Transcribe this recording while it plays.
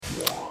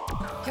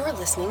You're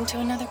listening to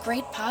another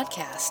great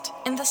podcast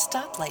in the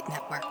Stoplight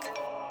Network.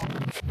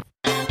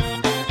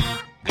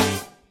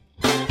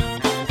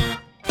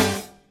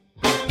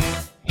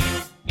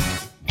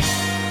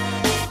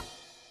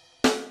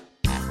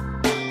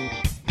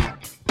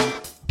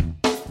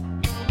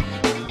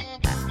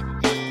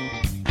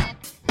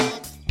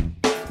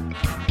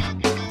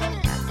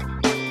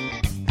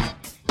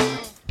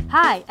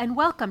 Hi, and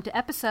welcome to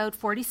episode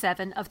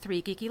 47 of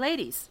Three Geeky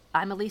Ladies.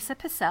 I'm Elisa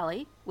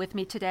Pacelli. With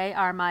me today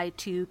are my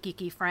two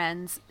geeky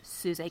friends,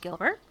 Suze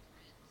Gilbert.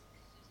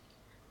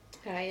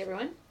 Hi,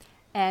 everyone.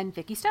 And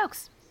Vicky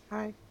Stokes.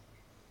 Hi.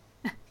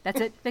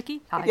 That's it,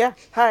 Vicky? Hi. Yeah,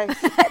 hi.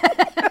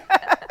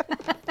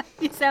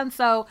 You sound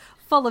so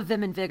full of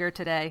vim and vigor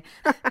today.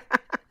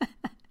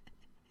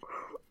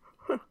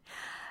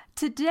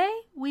 Today,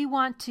 we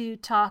want to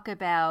talk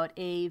about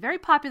a very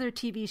popular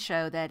TV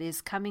show that is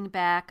coming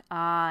back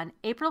on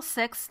April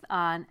 6th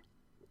on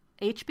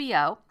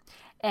HBO.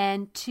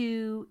 And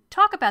to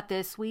talk about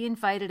this, we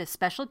invited a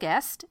special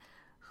guest,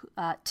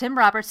 Tim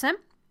Robertson,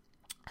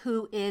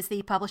 who is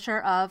the publisher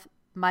of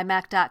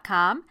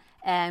MyMac.com,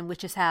 and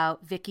which is how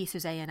Vicky,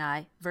 Suze, and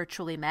I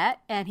virtually met.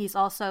 And he's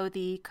also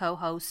the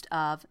co-host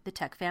of the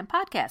Tech Fan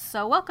Podcast.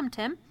 So welcome,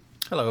 Tim.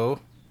 Hello.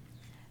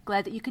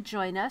 Glad that you could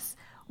join us.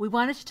 We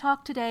wanted to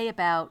talk today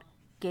about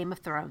Game of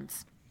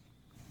Thrones.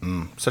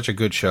 Such a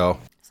good show.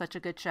 Such a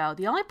good show.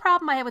 The only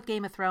problem I have with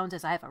Game of Thrones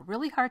is I have a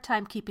really hard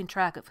time keeping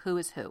track of who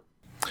is who.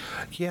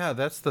 Yeah,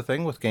 that's the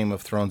thing with Game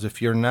of Thrones. If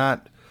you're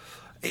not,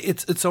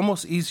 it's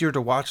almost easier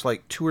to watch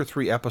like 2 or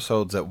 3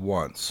 episodes at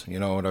once. You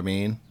know what I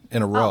mean?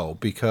 In a row,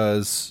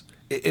 because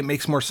it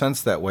makes more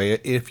sense that way.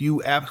 If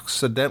you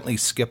accidentally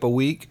skip a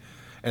week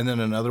and then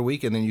another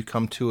week and then you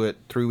come to it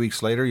 3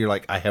 weeks later, you're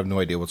like, I have no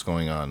idea what's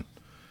going on.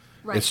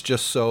 Right. It's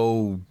just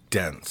so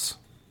dense.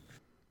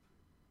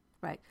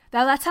 Right.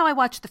 Now, that's how I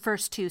watched the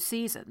first 2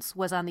 seasons,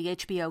 was on the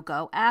HBO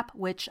Go app,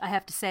 which I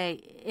have to say,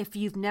 if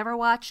you've never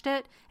watched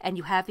it and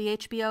you have the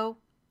HBO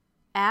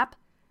app,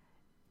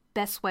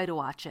 best way to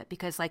watch it.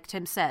 Because like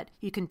Tim said,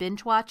 you can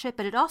binge watch it,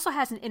 but it also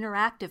has an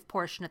interactive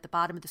portion at the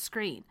bottom of the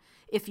screen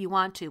if you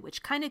want to,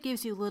 which kind of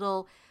gives you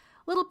little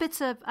bits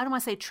of, I don't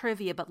want to say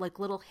trivia, but like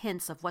little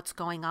hints of what's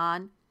going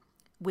on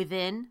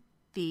within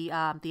the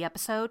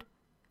episode.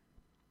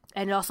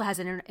 And it also has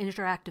an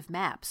interactive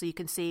map, so you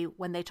can see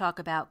when they talk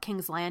about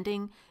King's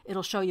Landing,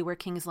 it'll show you where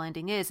King's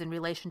Landing is in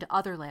relation to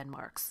other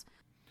landmarks.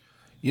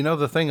 You know,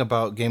 the thing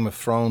about Game of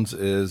Thrones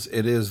is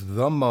it is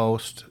the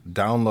most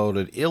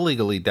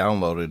illegally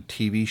downloaded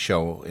TV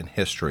show in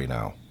history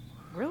now.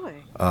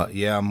 Really?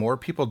 Yeah, more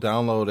people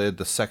downloaded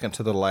the second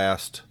to the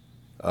last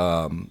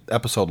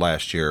episode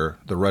last year,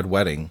 The Red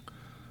Wedding,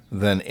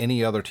 than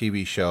any other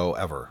TV show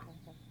ever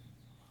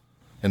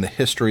in the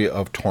history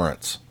of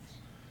torrents.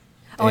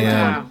 Oh,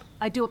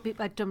 I don't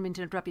mean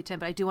to interrupt you, Tim,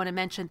 but I do want to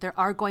mention there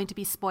are going to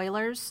be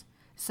spoilers.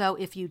 So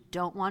if you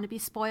don't want to be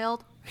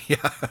spoiled.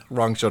 Yeah,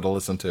 wrong show to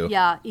listen to.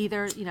 Yeah,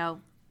 either,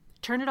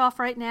 turn it off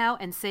right now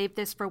and save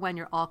this for when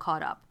you're all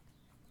caught up.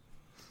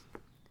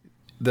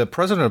 The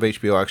president of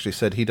HBO actually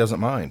said he doesn't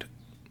mind.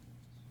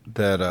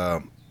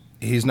 That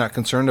he's not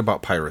concerned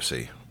about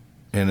piracy.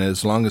 And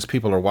as long as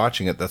people are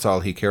watching it, that's all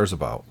he cares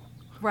about.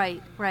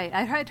 Right.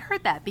 I had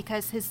heard that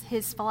because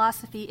his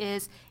philosophy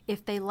is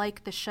if they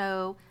like the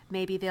show,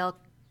 maybe they'll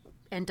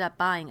end up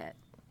buying it.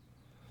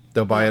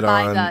 They'll buy it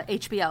on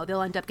HBO.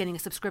 They'll end up getting a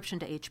subscription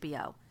to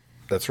HBO.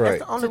 That's right.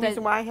 That's the only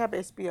reason why I have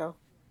HBO.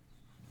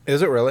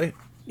 Is it really?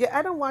 Yeah,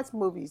 I don't watch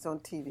movies on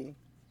TV.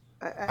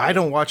 I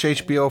don't watch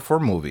HBO for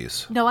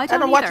movies. No, I don't I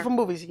don't either. watch it for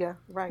movies, yeah,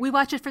 right. We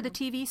watch it for the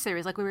TV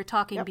series, like we were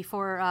talking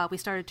before we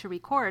started to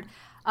record.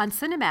 On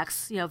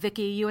Cinemax,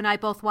 Vicky, you and I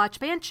both watch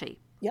Banshee.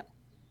 Yep.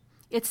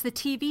 It's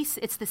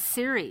it's the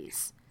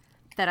series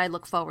that I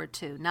look forward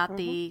to, not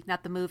the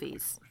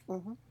movies.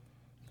 Mm-hmm.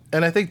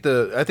 And I think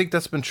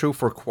that's been true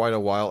for quite a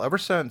while, ever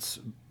since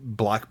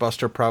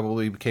Blockbuster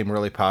probably became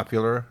really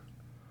popular,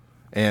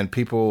 and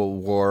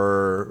people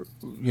were,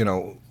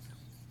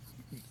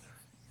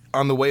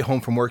 on the way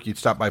home from work, you'd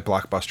stop by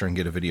Blockbuster and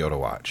get a video to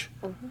watch.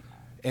 Mm-hmm.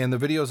 And the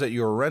videos that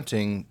you were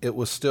renting, it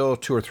was still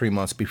 2 or 3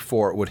 months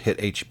before it would hit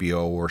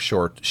HBO or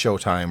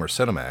Showtime or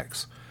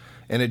Cinemax,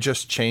 and it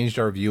just changed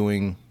our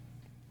viewing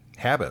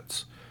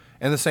habits.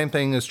 And the same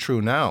thing is true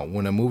now.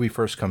 When a movie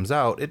first comes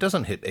out, it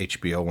doesn't hit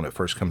HBO when it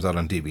first comes out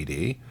on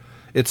DVD.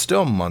 It's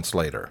still months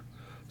later.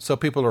 So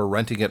people are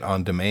renting it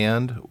on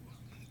demand.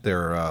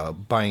 They're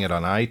buying it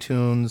on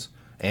iTunes,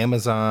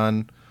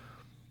 Amazon.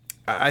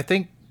 I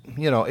think,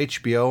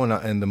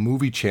 HBO and the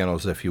movie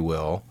channels, if you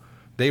will,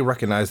 they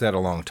recognized that a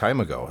long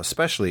time ago,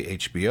 especially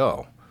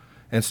HBO,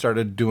 and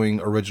started doing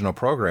original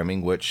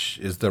programming, which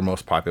is their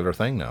most popular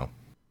thing now.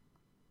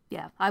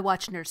 Yeah, I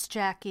watch Nurse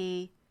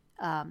Jackie.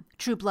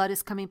 True Blood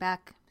is coming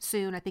back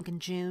soon, I think in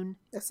June.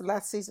 That's the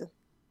last season.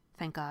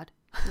 Thank God.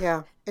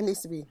 Yeah, it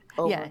needs to be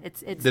over. Yeah,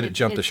 Did it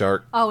jump the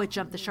shark? Oh, it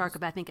jumped the shark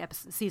about, I think,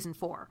 season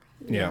 4.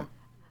 Yeah.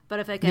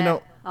 But if I can,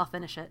 I'll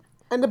finish it.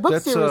 And the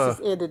book series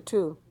is ended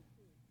too.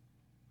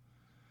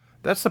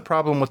 That's the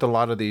problem with a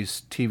lot of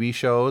these TV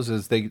shows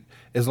is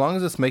as long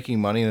as it's making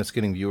money and it's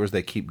getting viewers,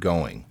 they keep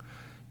going.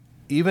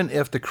 even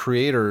if the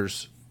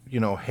creators,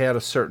 had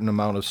a certain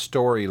amount of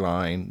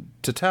storyline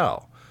to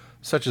tell,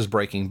 such as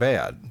Breaking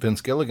Bad.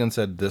 Vince Gilligan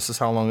said, this is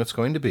how long it's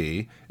going to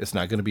be. It's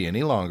not going to be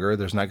any longer.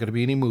 There's not going to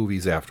be any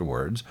movies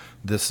afterwards.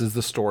 This is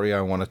the story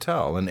I want to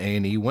tell. And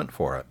A&E went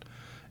for it.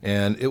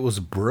 And it was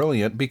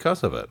brilliant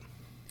because of it.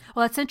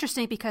 Well, it's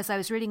interesting because I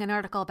was reading an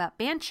article about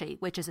Banshee,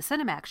 which is a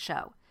Cinemax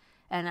show.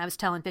 And I was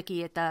telling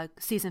Vicki at the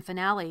season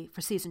finale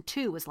for season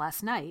 2 was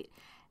last night.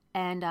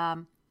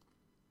 And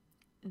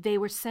they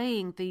were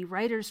saying, the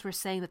writers were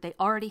saying that they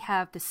already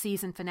have the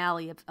season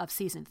finale of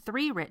season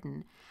 3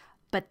 written,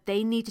 but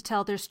they need to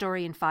tell their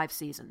story in 5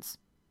 seasons.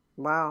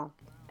 Wow.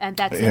 And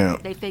that's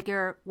it. They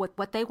figure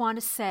what they want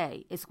to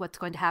say is what's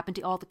going to happen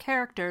to all the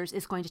characters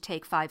is going to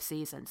take 5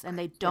 seasons, and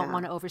they don't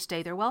want to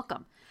overstay their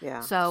welcome.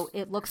 Yeah. So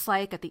it looks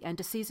like at the end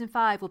of season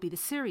 5 will be the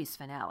series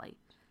finale.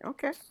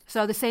 Okay.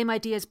 So the same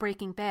idea as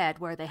Breaking Bad,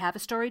 where they have a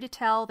story to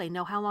tell, they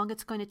know how long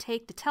it's going to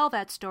take to tell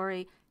that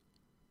story,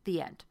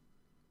 the end.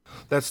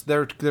 That's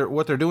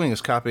what they're doing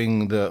is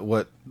copying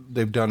what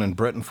they've done in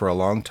Britain for a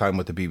long time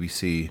with the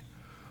BBC.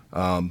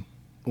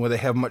 Where they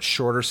have much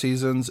shorter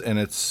seasons, and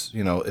it's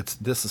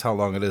this is how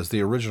long it is.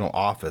 The original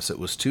Office, it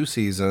was 2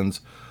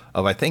 seasons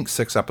of, I think,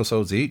 6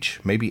 episodes each,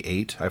 maybe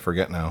 8, I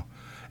forget now.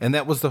 And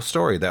that was the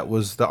story, that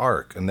was the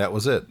arc, and that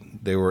was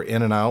it. They were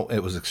in and out.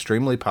 It was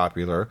extremely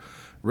popular.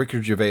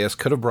 Ricky Gervais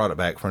could have brought it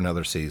back for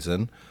another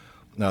season.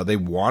 Now, they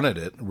wanted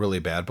it really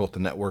bad, both the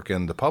network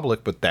and the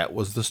public, but that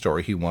was the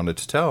story he wanted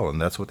to tell,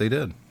 and that's what they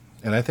did.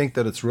 And I think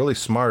that it's really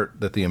smart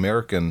that the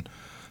American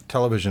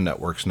television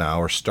networks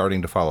now are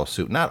starting to follow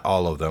suit. Not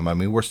all of them. I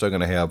mean, we're still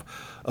going to have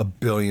a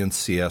billion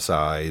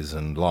CSIs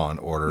and Law and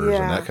Orders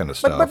and that kind of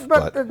stuff.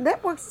 But the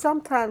networks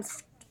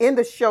sometimes end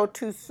the show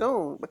too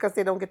soon because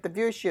they don't get the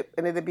viewership,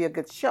 and it'll be a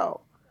good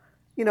show.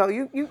 Or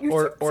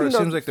it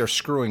seems like they're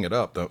screwing it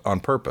up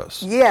on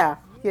purpose. Yeah.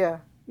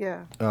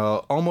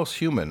 Almost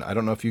Human. I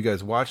don't know if you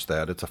guys watched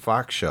that. It's a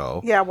Fox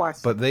show. Yeah, I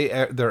watched. But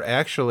they're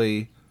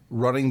actually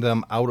running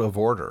them out of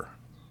order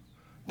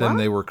than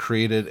they were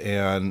created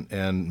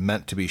and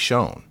meant to be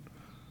shown.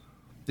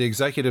 The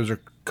executives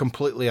are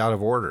completely out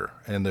of order,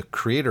 and the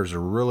creators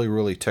are really,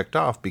 really ticked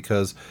off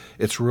because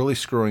it's really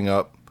screwing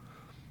up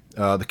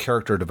the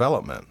character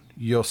development.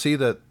 You'll see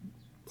that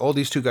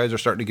these 2 guys are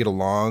starting to get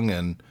along,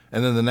 and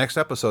then the next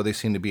episode they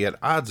seem to be at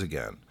odds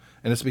again.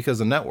 And it's because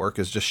the network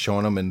is just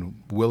showing them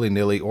in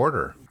willy-nilly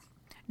order.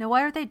 Now,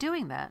 why are they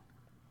doing that?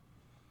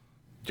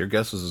 Your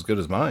guess is as good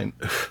as mine.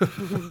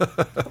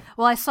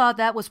 Well, I saw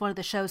that was one of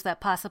the shows that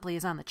possibly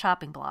is on the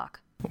chopping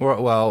block.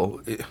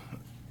 Well,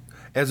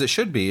 as it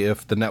should be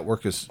if the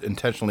network is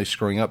intentionally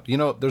screwing up.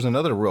 There's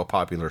another real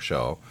popular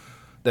show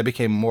that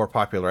became more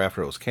popular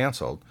after it was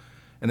canceled,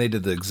 and they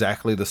did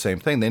exactly the same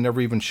thing. They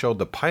never even showed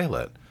the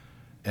pilot,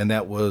 and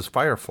that was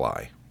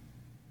Firefly.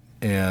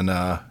 And,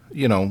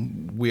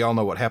 we all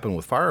know what happened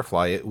with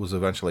Firefly. It was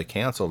eventually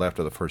canceled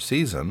after the first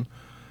season,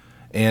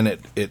 and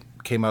it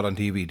came out on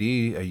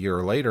DVD a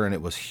year later, and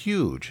it was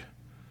huge.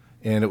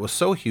 And it was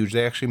so huge,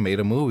 they actually made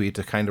a movie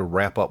to kind of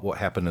wrap up what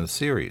happened in the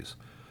series.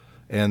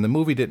 And the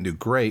movie didn't do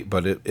great,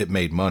 but it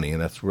made money, and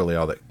that's really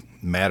all that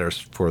matters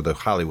for the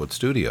Hollywood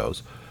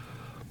studios.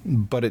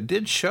 But it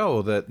did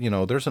show that,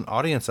 there's an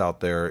audience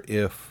out there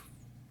if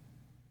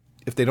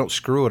they don't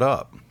screw it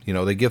up.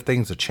 They give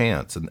things a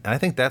chance. And I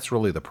think that's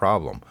really the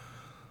problem.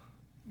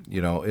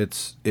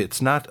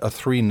 It's not a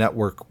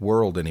 3-network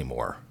world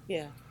anymore.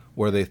 Yeah.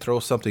 Where they throw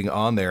something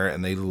on there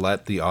and they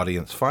let the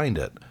audience find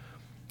it.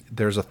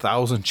 There's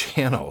 1,000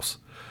 channels,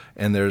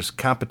 and there's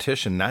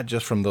competition not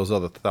just from those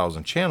other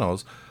 1,000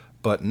 channels,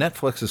 but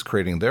Netflix is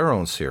creating their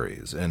own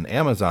series, and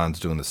Amazon's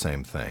doing the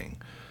same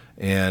thing,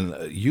 and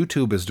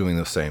YouTube is doing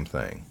the same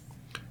thing.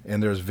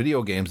 And there's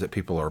video games that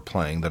people are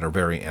playing that are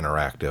very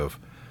interactive.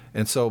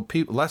 And so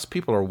less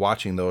people are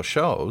watching those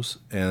shows,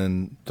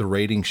 and the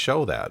ratings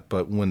show that.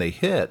 But when they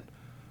hit,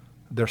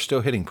 they're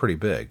still hitting pretty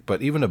big.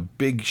 But even a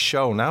big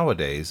show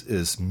nowadays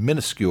is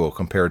minuscule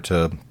compared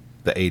to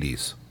the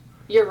 80s.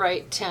 You're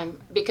right, Tim,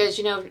 because,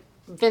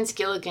 Vince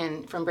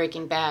Gilligan from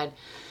Breaking Bad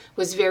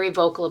was very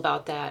vocal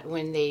about that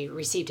when they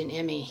received an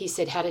Emmy. He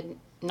said had it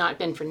not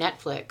been for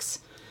Netflix,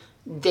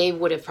 they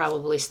would have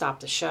probably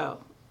stopped the show.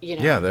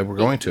 Yeah, they were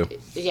going to.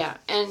 Yeah,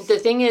 and the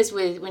thing is,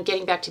 when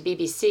getting back to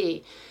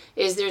BBC,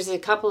 is there's a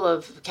couple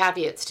of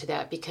caveats to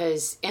that,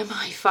 because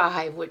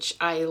MI5, which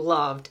I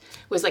loved,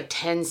 was like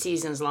 10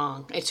 seasons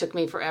long. It took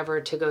me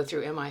forever to go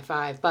through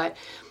MI5. But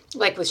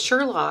like with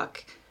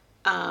Sherlock,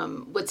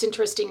 what's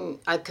interesting,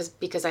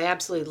 because I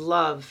absolutely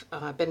love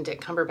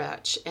Benedict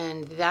Cumberbatch,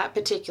 and that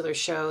particular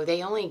show,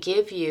 they only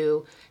give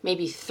you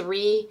maybe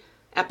 3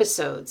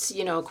 episodes.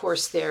 Of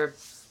course, they're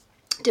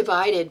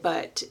divided,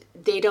 but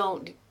they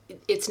don't...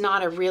 It's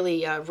not a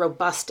really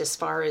robust as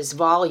far as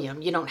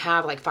volume. You don't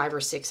have like 5 or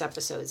 6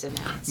 episodes in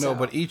that. No,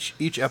 but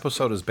each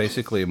episode is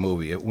basically a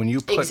movie. When you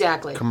put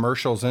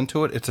commercials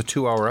into it, it's a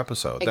 2-hour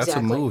episode. That's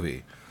a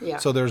movie. Yeah.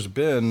 So there's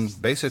been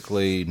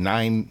basically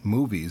 9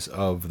 movies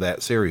of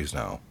that series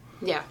now.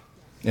 Yeah.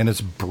 And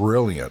it's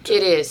brilliant.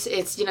 It is.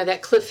 It's,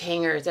 that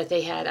cliffhanger that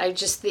they had.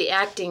 The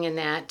acting in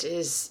that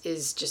is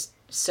just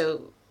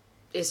so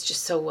is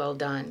just so well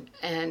done.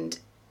 And,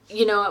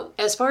 you know,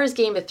 as far as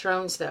Game of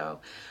Thrones, though,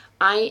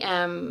 I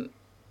am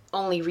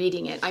only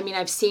reading it. I mean,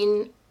 I've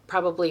seen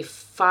probably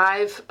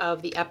 5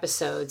 of the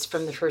episodes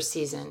from the first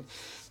season,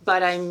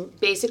 but I'm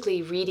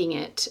basically reading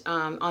it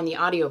on the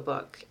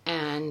audiobook.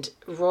 And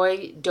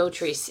Roy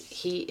Dotrice,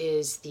 he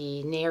is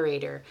the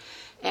narrator.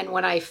 And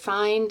what I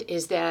find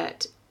is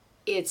that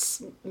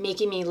it's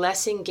making me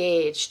less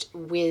engaged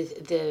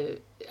with the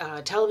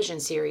television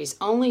series,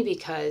 only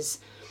because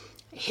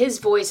his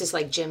voice is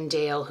like Jim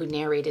Dale, who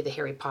narrated the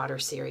Harry Potter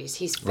series.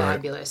 He's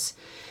fabulous.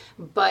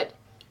 Right. But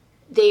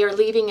they are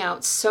leaving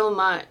out so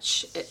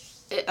much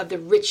of the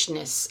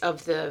richness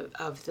of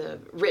the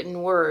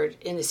written word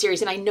in the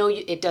series. And I know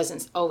it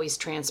doesn't always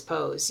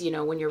transpose, you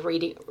know, when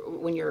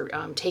you're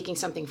taking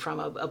something from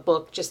a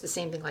book, just the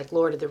same thing like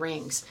Lord of the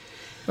Rings.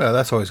 Well,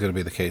 that's always going to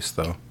be the case,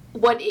 though.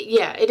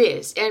 It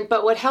is.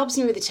 But what helps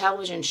me with the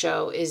television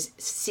show is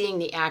seeing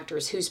the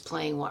actors who's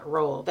playing what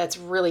role. That's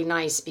really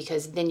nice,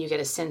 because then you get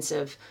a sense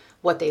of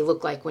what they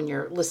look like when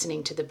you're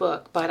listening to the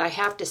book. But I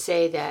have to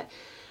say that,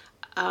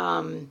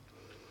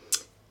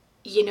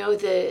 you know,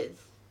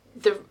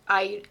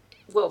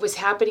 what was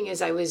happening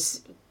is I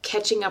was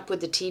catching up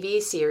with the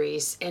TV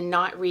series and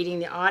not reading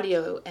the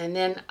audio, and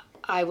then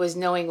I was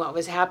knowing what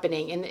was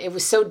happening, and it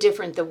was so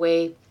different the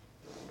way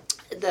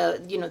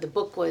the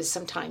book was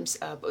sometimes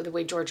the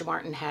way George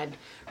Martin had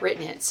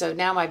written it. So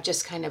now I've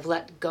just kind of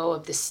let go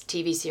of this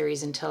TV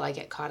series until I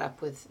get caught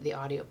up with the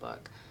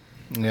audiobook.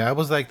 Yeah, I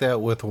was like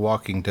that with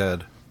Walking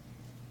Dead.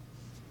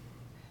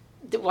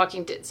 The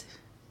Walking Dead,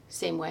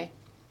 same way.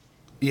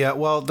 Yeah,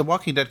 well, The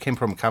Walking Dead came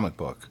from a comic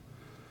book.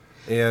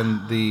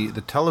 And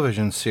the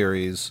television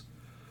series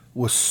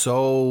was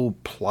so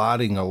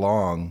plodding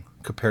along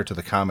compared to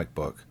the comic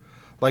book.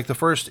 Like, the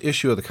first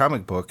issue of the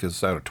comic book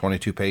is,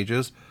 22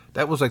 pages.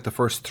 That was like the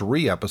first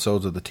 3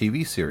 episodes of the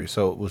TV series.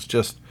 So it was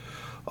just,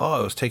 it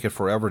was taking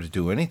forever to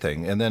do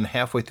anything. And then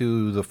halfway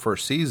through the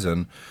first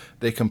season,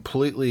 they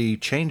completely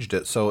changed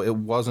it so it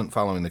wasn't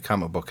following the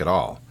comic book at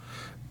all.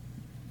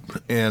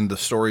 And the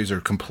stories are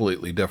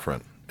completely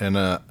different. And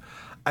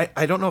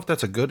I don't know if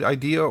that's a good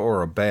idea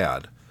or a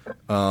bad.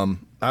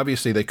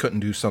 Obviously, they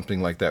couldn't do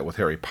something like that with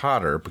Harry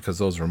Potter because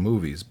those are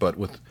movies. But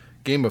with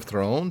Game of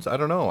Thrones, I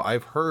don't know.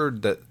 I've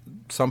heard that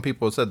some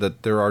people have said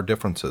that there are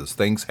differences.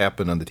 Things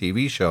happen on the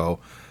TV show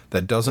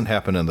that doesn't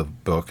happen in the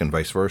book, and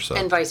vice versa.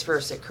 And vice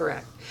versa,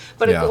 correct.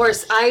 But of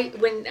course,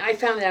 when I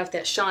found out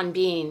that Sean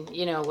Bean,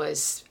 you know,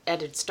 was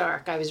Eddard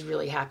Stark, I was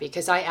really happy,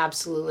 because I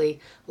absolutely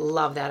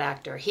love that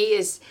actor. He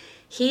is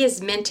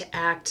meant to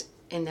act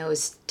in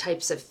those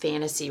types of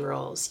fantasy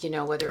roles, you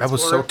know, whether it's I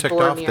was so ticked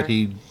off that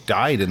he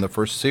died in the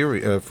first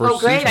series. Oh,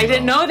 great! I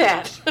didn't know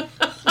that.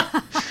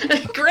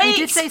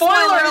 Great!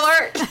 Spoiler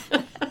alert!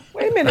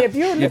 Wait a minute. If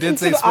you're listening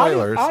to the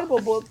spoilers. Audible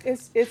book,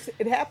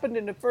 it happened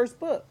in the first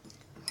book.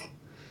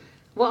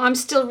 Well, I'm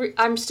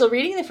still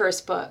reading the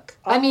first book.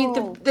 I mean,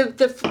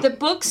 the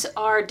books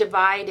are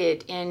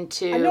divided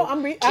into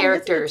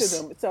characters.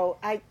 I'm listening to them. So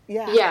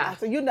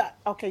So you're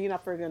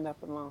not further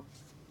enough along.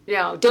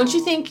 No, don't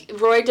you think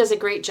Roy does a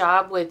great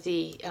job with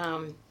the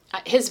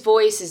his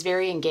voice is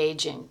very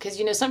engaging, because,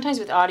 you know, sometimes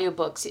with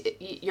audiobooks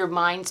your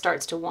mind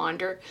starts to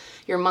wander,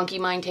 your monkey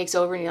mind takes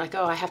over, and you're like,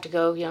 oh, I have to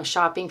go, you know,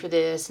 shopping for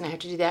this, and I have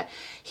to do that.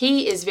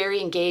 He is very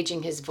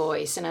engaging, his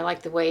voice, and I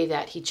like the way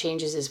that he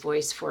changes his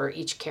voice for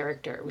each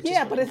character, which is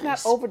really but it's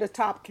nice. Not over the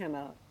top kind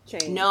of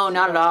change. No,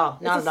 not at all.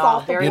 Not at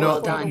all. Very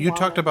well done. You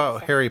talked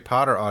about Harry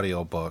Potter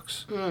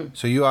audiobooks,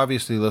 so you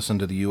obviously listen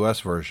to the U.S.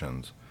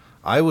 versions.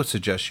 I would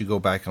suggest you go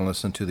back and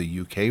listen to the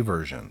UK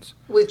versions.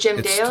 With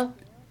Jim Dale?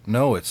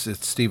 No, it's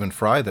Stephen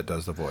Fry that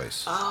does the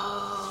voice.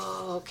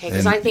 Oh, okay.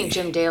 Because I think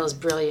Jim Dale is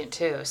brilliant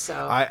too. So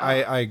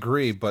I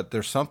agree, but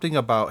there's something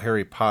about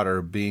Harry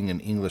Potter being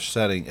an English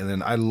setting, and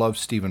then I love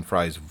Stephen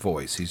Fry's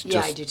voice.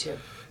 I do too.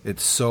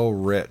 It's so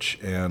rich,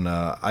 and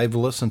I've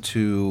listened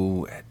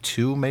to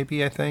 2,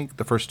 maybe, I think,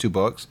 the first 2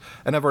 books,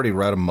 and I've already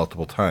read them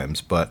multiple times,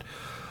 but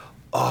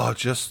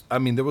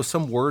there was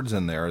some words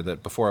in there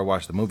that before I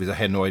watched the movies, I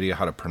had no idea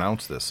how to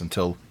pronounce this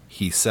until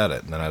he said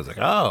it. And then I was like,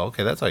 oh,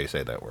 okay, that's how you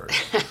say that word.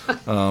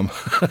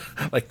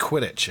 Like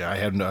Quidditch.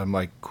 I'm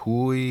like,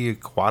 kui,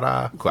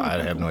 quada?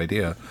 I have no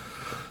idea.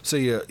 So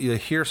you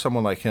hear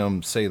someone like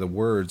him say the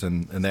words,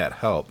 and that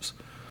helps.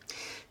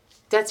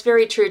 That's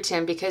very true,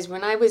 Tim, because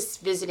when I was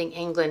visiting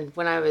England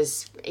when I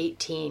was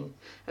 18,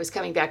 I was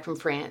coming back from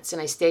France,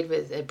 and I stayed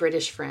with a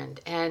British friend,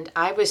 and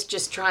I was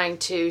just trying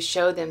to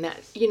show them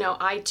that, you know,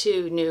 I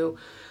too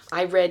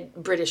I read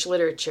British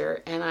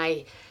literature, and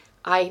I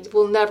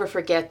will never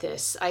forget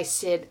this. I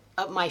said,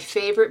 my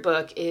favorite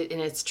book,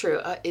 and it's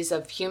true, is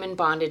Of Human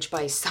Bondage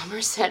by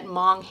Somerset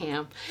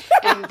Maugham.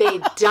 And they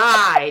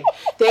died.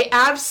 They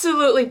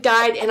absolutely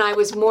died, and I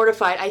was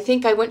mortified. I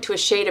think I went to a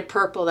shade of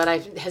purple that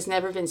has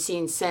never been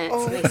seen since.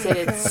 And they said,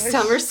 it's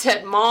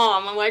Somerset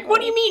Maugham. I'm like,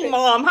 what do you mean,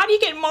 Mom? How do you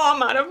get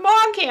Mom out of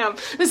Maugham?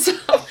 So,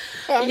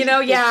 you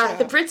know,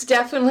 the Brits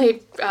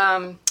definitely,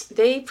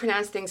 they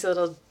pronounce things a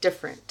little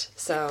different.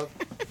 So,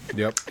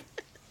 yep.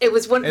 It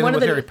was one And of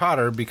with the Harry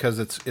Potter, because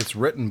it's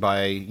written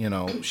by,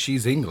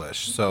 she's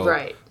English, so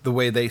Right. the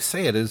way they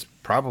say it is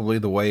probably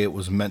the way it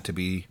was meant to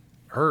be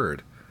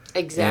heard.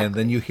 exactly. And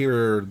then you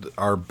hear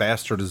our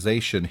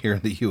bastardization here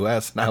in the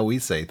U.S. and how we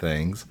say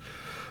things.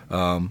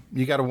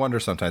 You got to wonder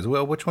sometimes,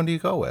 well, which one do you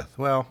go with?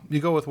 Well, you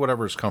go with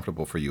whatever is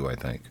comfortable for you, I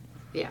think.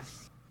 Yeah.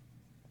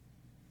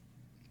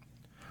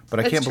 But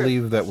I That's can't true.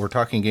 believe that we're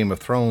talking Game of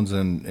Thrones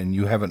and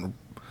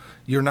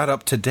you're not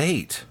up to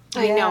date.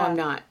 I know Yeah. I'm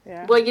not.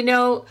 Yeah.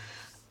 Well,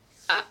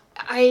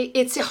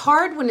 it's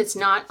hard when it's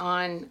not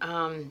on,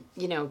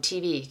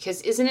 TV,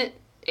 because isn't it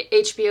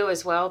HBO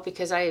as well?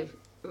 Because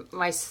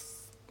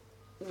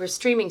we're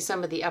streaming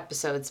some of the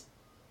episodes,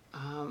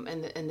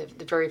 in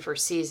the very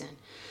first season.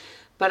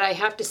 But I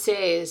have to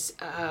say is,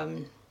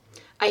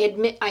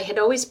 I had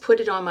always put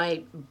it on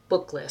my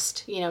book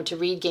list, to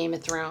read Game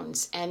of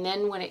Thrones. And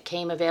then when it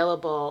came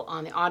available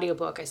on the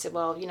audiobook, I said,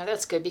 well,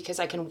 that's good because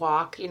I can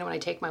walk, when I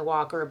take my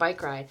walk or a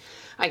bike ride,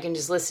 I can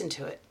just listen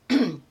to it.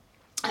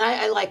 And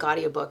I like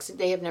audiobooks.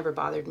 They have never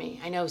bothered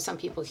me. I know some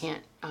people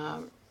can't,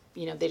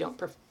 they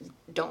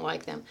don't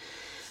like them.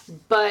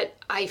 But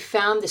I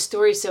found the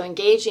story so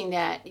engaging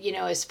that,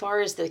 as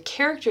far as the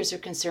characters are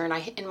concerned,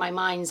 in my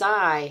mind's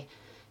eye,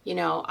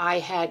 I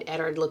had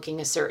Eddard looking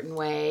a certain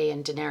way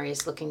and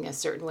Daenerys looking a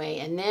certain way.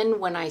 And then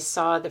when I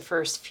saw the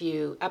first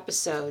few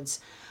episodes,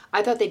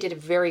 I thought they did a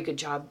very good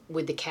job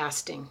with the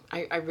casting.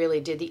 I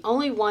really did. The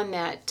only one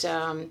that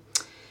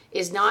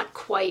is not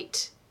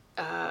quite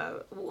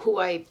who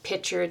I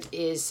pictured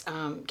is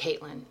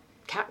Catelyn.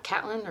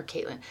 Catelyn or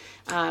Caitlin?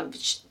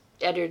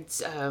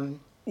 Eddard's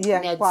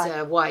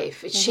Ned's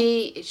wife.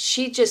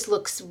 She just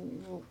looks,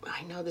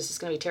 I know this is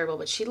going to be terrible,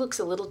 but she looks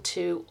a little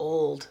too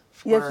old.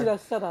 Yeah, she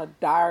does sort of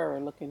dire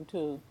looking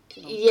too.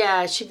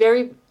 Yeah,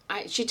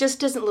 she just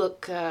doesn't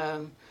look,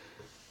 I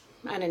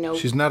don't know.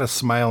 She's not a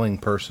smiling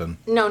person.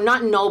 No,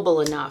 not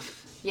noble enough.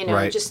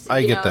 Right.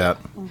 I get that.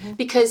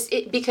 Because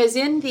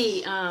in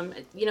the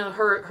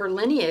her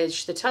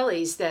lineage, the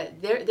Tullys,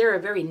 that they're a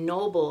very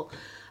noble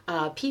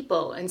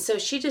people, and so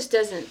she just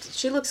doesn't.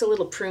 She looks a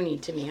little pruny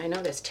to me. I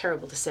know that's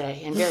terrible to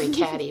say and very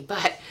catty,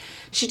 but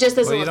she just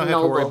doesn't Well, you look don't have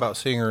noble. to worry about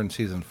seeing her in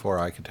season 4.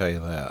 I can tell you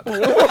that.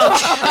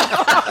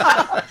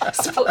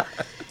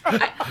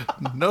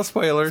 No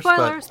spoilers.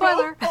 Spoiler.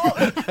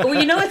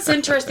 Well, it's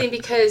interesting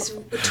because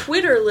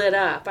Twitter lit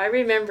up. I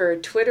remember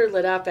Twitter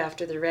lit up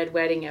after the Red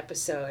Wedding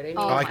episode.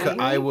 I mean,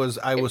 I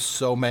was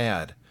so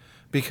mad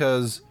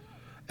because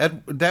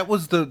that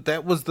was the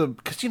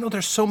because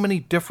there's so many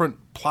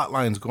different plot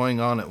lines going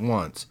on at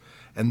once,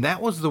 and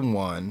that was the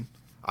one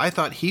I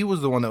thought he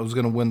was the one that was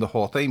going to win the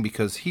whole thing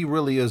because he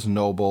really is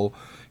noble.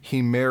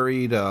 He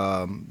married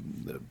Rob,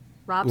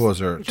 what was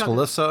her? you're talking-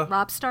 Talissa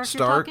Rob Stark,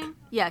 Stark? you're talking?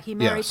 Yeah, he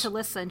married Yes.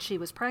 Talissa and she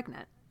was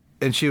pregnant.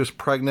 And she was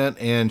pregnant,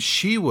 and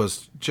she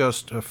was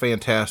just a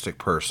fantastic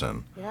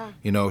person. Yeah.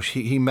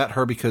 He met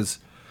her because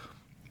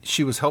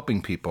she was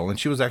helping people, and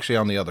she was actually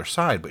on the other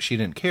side, but she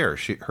didn't care.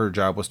 Her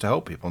job was to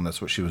help people, and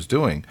that's what she was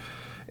doing.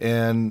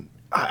 And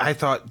I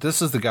thought,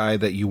 this is the guy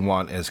that you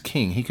want as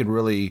king. He could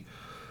really,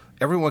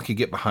 everyone could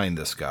get behind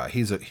this guy.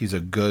 He's a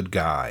good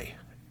guy.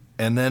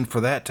 And then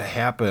for that to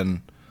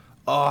happen,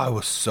 I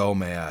was so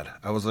mad.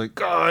 I was like,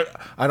 God,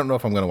 I don't know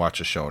if I'm going to watch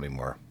the show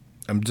anymore.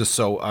 I'm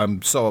so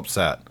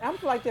upset. I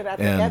was like that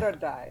after And- Eddard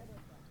died.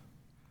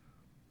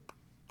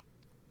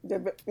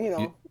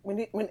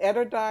 When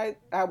Eddard died,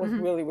 I was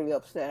really, really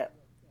upset.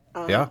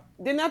 Yeah.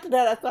 Then after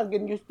that, I started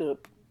getting used to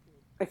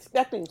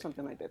expecting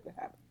something like that to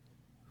happen.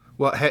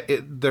 Well,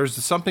 there's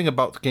something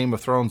about Game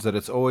of Thrones that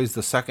it's always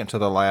the second to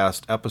the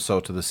last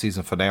episode to the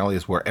season finale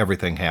is where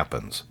everything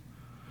happens.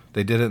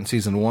 They did it in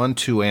season 1,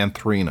 2, and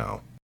 3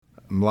 now.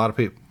 A lot of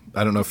people,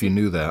 I don't know if you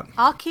knew that.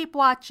 I'll keep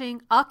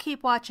watching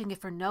if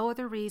for no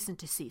other reason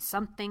to see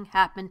something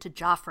happen to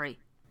Joffrey.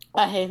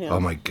 I hate him. Oh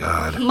my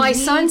God. my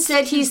son needs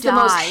said to he's the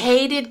most die.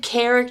 hated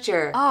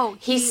character. Oh,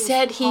 he is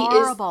said he is.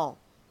 horrible.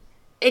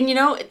 And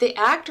the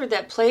actor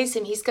that plays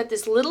him, he's got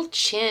this little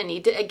chin. He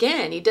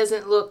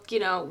doesn't look,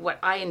 what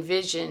I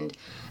envisioned.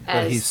 But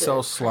As he's so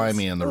the-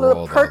 slimy in the Little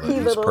role, though, perky that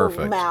he's little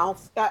perfect.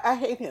 mouth. I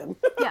hate him.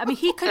 Yeah, I mean,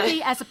 he could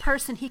be, as a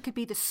person, he could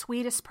be the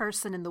sweetest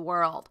person in the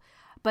world.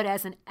 But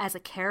as a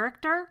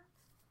character,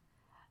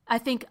 I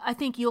think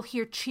you'll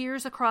hear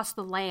cheers across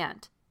the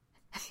land,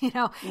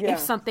 Yeah. if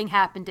something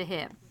happened to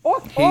him. He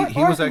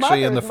was his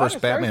actually in mother. the first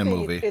His mother, Batman Cersei,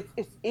 movie.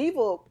 It's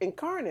evil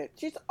incarnate.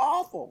 She's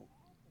awful.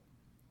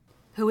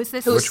 Who is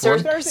this? Who's Which one?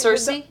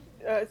 Cersei?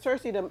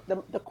 Cersei,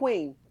 the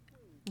queen.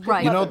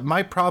 Right.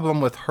 My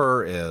problem with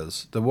her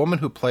is the woman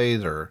who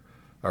plays her,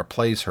 Lena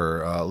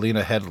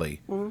Headey.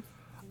 Mm-hmm.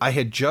 I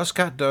had just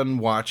got done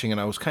watching, and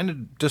I was kind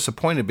of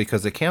disappointed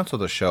because they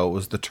canceled the show. It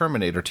was the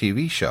Terminator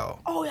TV show.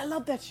 Oh, I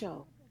love that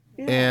show.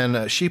 Yeah.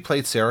 And she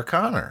played Sarah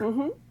Connor.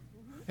 Mm-hmm.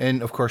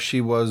 And, of course,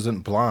 she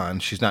wasn't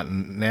blonde. She's not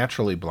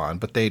naturally blonde.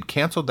 But they had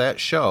canceled that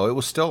show. It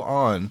was still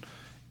on.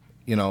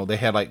 They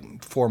had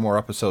like 4 more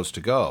episodes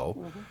to go.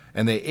 Mm-hmm.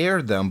 And they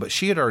aired them, but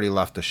she had already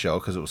left the show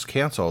because it was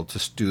canceled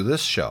to do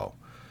this show.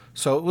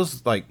 So it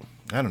was like,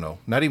 I don't know,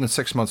 not even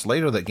 6 months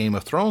later that Game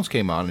of Thrones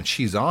came on, and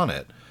she's on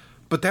it.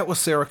 But that was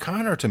Sarah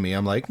Connor to me.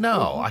 I'm like,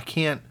 no, I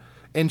can't.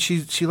 And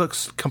she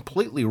looks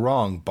completely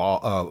wrong,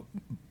 blonde.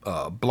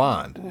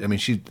 I mean,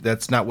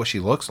 that's not what she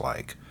looks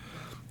like.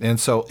 And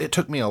so it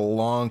took me a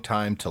long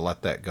time to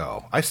let that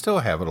go. I still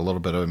have it a little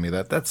bit of me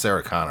that's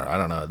Sarah Connor. I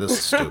don't know. This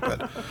is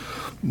stupid.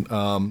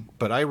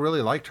 But I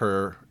really liked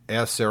her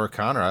as Sarah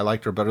Connor. I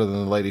liked her better than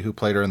the lady who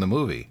played her in the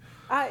movie.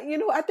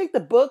 I think the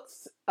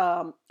books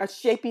are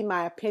shaping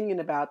my opinion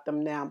about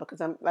them now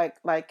because I'm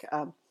like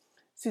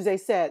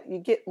Suze said, you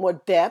get more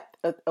depth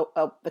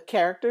of the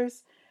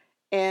characters,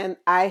 and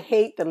I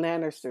hate the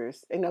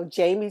Lannisters.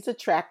 Jaime's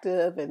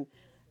attractive and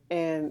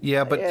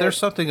yeah, but there's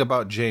something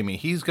about Jaime.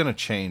 He's going to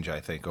change, I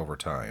think, over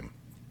time.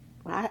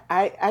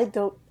 I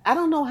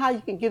don't know how you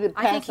can get it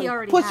past I think he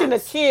already pushing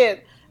has. a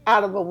kid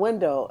out of a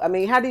window. I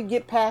mean, how do you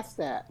get past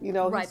that?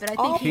 Right, but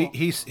I think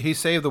he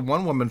saved the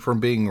one woman from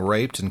being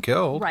raped and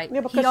killed. Right,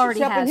 Yeah, because he already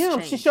she's helping has him.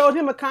 changed. She showed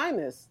him a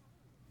kindness.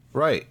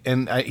 Right,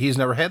 and he's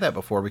never had that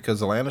before because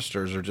the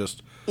Lannisters are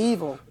just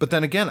Evil. But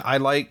then again, I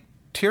like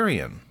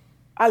Tyrion.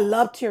 I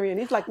love Tyrion.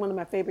 He's like one of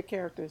my favorite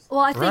characters. Well,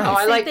 I think Right. the Oh,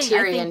 I same like thing.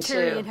 Tyrion, I think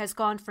Tyrion too. has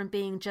gone from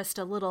being just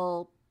a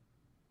little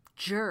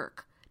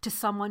jerk to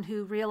someone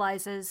who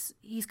realizes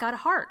he's got a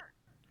heart.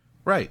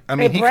 Right. I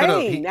mean, A he could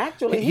brain, have.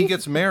 actually. He He's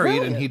gets married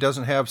brilliant. and he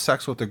doesn't have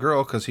sex with the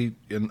girl because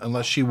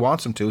unless she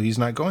wants him to, he's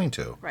not going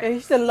to. Right. And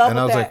he's in love And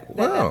I with was that, like,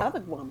 that wow. other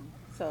woman.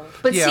 So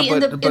But Yeah, see,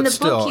 but in the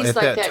still, book, he's at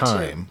like that that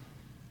time,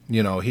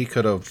 too. he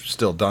could have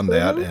still done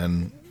that,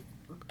 and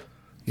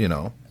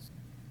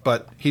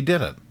but he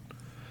didn't.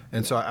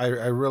 And so I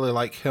really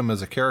like him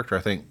as a character.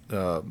 I think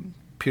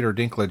Peter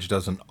Dinklage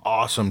does an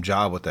awesome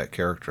job with that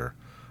character.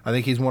 I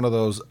think he's one of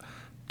those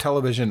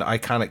television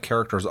iconic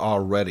characters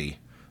already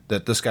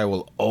that this guy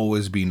will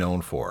always be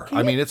known for.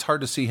 I mean, it's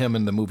hard to see him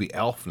in the movie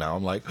Elf now.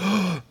 I'm like,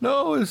 oh,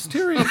 no, it's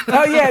Tyrion.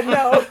 oh yeah,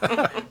 no.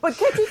 But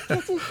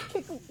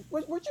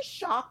we're just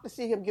shocked to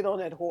see him get on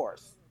that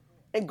horse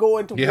and go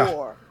into Yeah.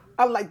 war.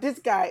 I'm like, this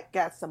guy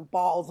got some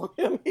balls on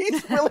him.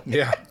 He's really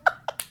Yeah.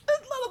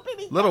 this little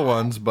bitty Little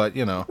ones, but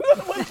And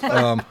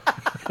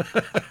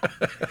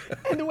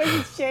the way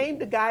he shamed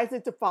the guys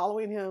into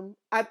following him,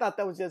 I thought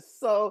that was just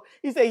so.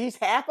 He said he's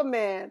half a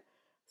man.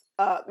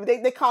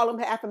 They call him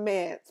half a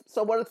man.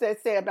 So what does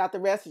that say about the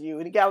rest of you?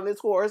 And he got on his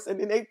horse, and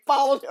then they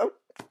followed him.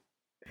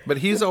 But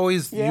he's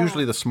always Yeah.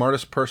 usually the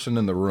smartest person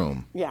in the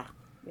room. Yeah,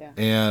 yeah.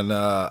 And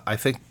I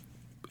think,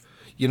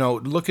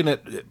 looking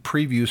at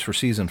previews for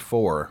season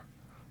 4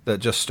 that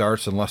just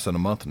starts in less than a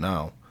month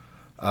now,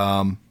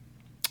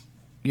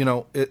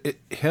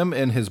 him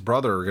and his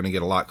brother are going to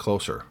get a lot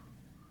closer.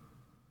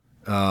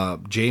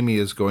 Jaime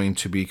is going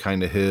to be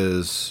kind of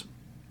his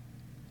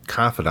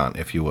confidant,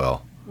 if you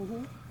will.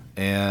 Mm-hmm.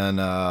 And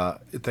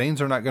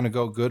things are not going to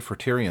go good for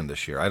Tyrion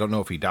this year. I don't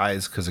know if he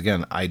dies because,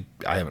 again, I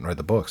haven't read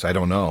the books. I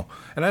don't know.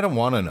 And I don't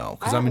want to know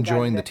because I I'm haven't gotten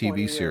enjoying to the that point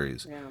TV either.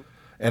 series. Yeah.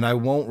 And I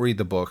won't read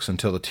the books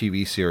until the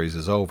TV series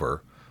is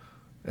over.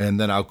 And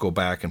then I'll go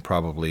back and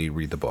probably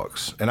read the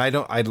books. And I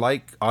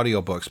like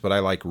audiobooks, but I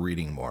like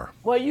reading more.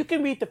 Well, you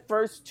can read the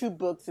first 2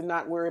 books and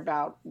not worry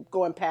about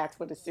going past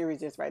what the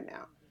series is right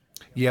now.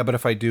 Yeah, but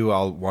if I do,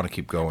 I'll want to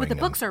keep going. But the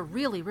and- books are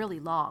really, really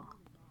long.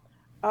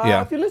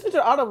 Yeah. If you listen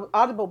to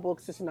Audible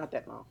books, it's not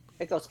that long.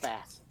 It goes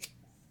fast.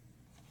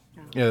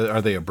 Yeah,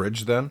 are they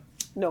abridged then?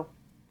 No.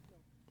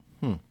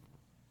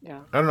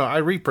 Yeah. I don't know. I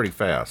read pretty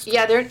fast.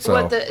 Yeah,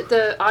 So-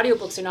 the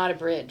audiobooks are not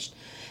abridged.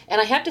 And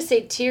I have to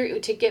say, to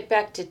get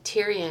back to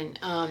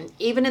Tyrion,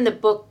 even in the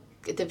book,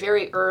 the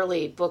very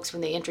early books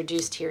when they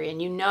introduced Tyrion,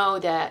 you know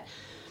that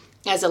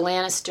as a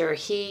Lannister,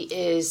 he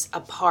is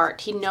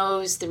apart. He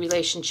knows the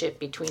relationship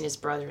between his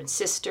brother and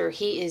sister.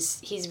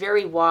 He's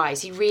very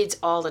wise. He reads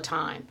all the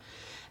time.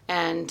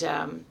 And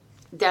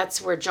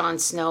that's where Jon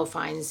Snow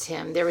finds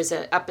him. There was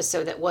an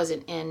episode that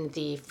wasn't in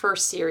the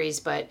first series,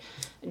 but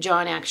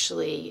Jon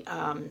actually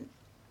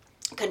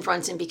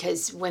confronts him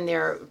because when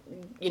they're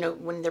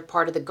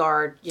part of the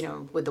guard,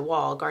 with the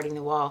wall, guarding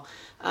the wall,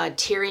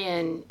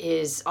 Tyrion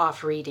is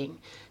off reading.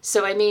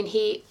 So I mean,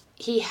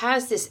 he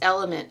has this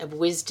element of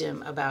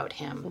wisdom about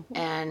him,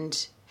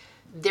 and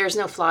there's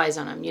no flies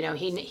on him.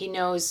 He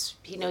knows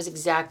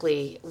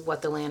exactly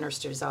what the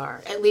Lannisters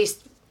are, at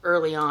least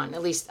early on.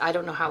 At least I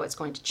don't know how it's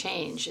going to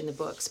change in the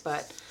books,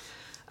 but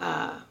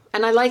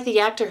and I like the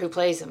actor who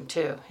plays him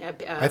too.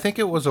 I think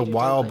it was a Peter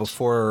while Dinklage.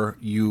 before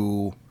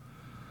you.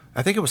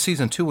 I think it was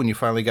season 2 when you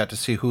finally got to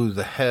see who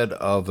the head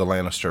of the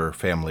Lannister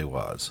family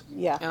was.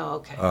 Yeah. Oh,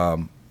 okay.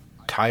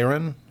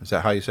 Tyrion? Is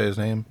that how you say his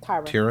name?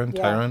 Tyrion.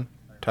 Yeah.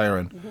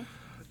 Tyrion.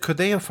 Could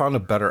they have found a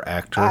better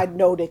actor I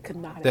know they could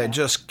not. that have.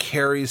 just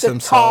carries The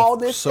himself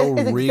tallness, so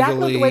it's regally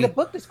exactly the way the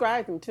book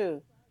describes him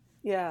too.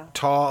 Yeah.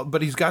 tall,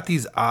 but he's got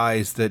these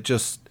eyes that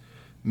just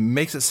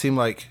makes it seem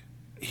like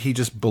he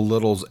just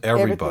belittles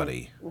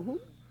everybody.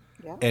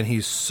 Yeah. And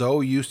he's so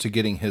used to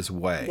getting his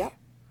way. Yep.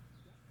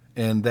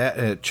 And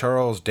that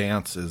Charles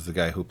Dance is the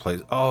guy who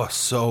plays. Oh,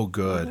 so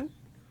good.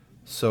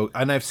 So,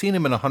 and I've seen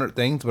him in 100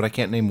 things, but I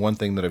can't name one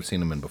thing that I've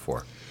seen him in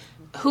before.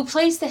 Who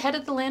plays the head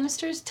of the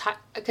Lannisters?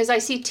 Because I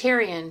see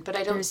Tyrion, but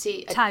I don't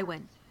see...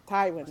 Tywin.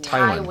 Tywin. Yeah.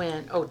 Tywin.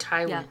 Tywin. Oh,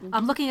 Tywin. Yeah,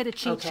 I'm looking at a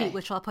cheat Okay. sheet,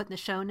 which I'll put in the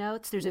show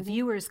notes. There's a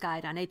viewer's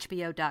guide on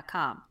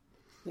HBO.com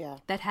Yeah.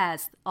 that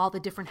has all the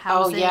different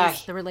Oh, houses, yeah.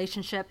 the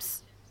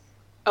relationships.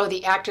 Oh,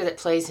 the actor that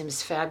plays him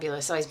is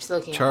fabulous. I was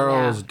looking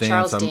Charles at him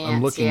now. Dance. Charles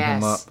I'm looking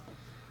him up.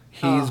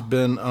 yes. He's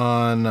been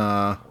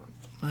on,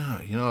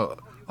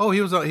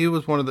 he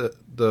was one of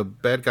the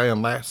bad guy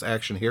on Last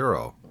Action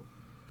Hero.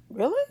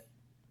 Really?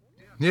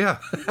 Yeah.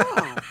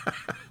 Wow.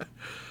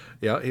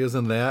 Yeah, he was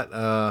in that.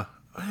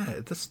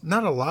 That's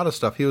not a lot of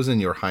stuff. He was in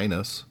Your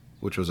Highness,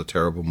 which was a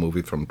terrible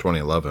movie from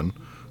 2011.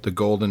 The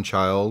Golden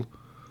Child,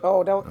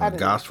 Oh, don't. I didn't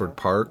Gosford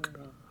Park.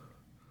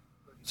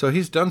 So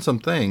he's done some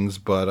things,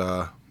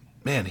 but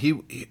man,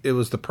 it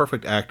was the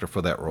perfect actor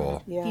for that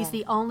role. Yeah. He's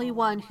the only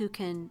one who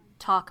can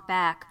talk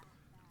back,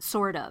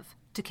 sort of,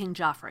 to King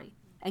Joffrey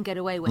and get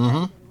away with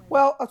it.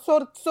 Well,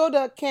 so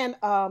can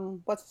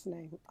what's his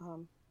name?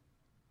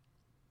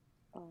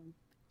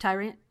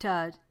 Tyrion?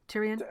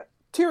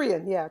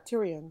 Tyrion. Yeah,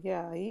 Tyrion.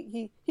 Yeah,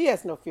 he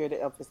has no fear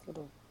of his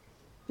little.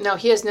 No,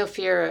 he has no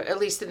fear, at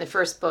least in the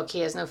first book,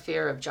 he has no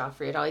fear of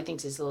Joffrey at all. He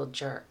thinks he's a little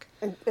jerk.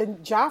 And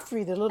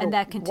Joffrey, the little And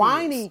that continues.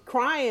 whiny,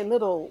 crying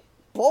little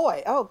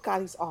boy. Oh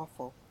God, he's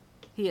awful.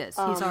 He is.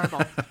 He's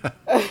horrible.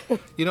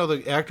 You know,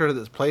 the actor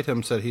that played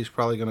him said he's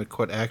probably going to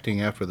quit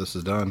acting after this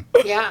is done.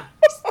 Yeah,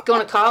 he's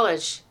going to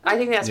college. I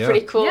think that's Yeah.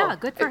 pretty cool. Yeah,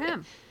 good for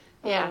him.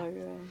 Yeah. Oh,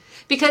 yeah.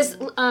 Because,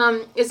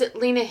 is it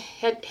Lena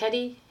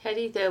Headey,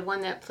 the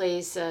one that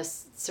plays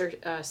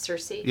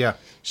Cersei? Yeah.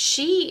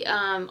 She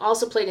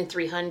also played in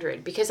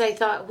 300, because I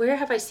thought, where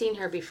have I seen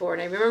her before?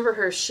 And I remember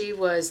her, she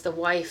was the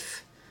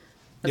wife,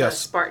 the Yes.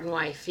 Spartan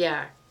wife,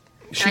 yeah.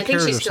 She And I think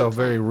carries she's still herself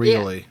very playing.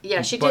 really.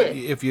 Yeah, she but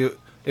did.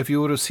 If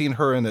you would have seen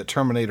her in the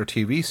Terminator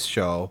TV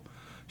show,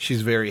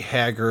 she's very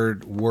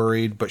haggard,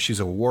 worried, but she's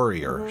a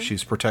warrior.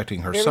 She's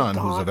protecting her Very son,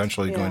 who's gaunt.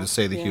 eventually going Yeah, to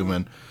save the yeah.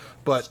 human.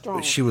 But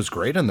Strong. she was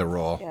great in the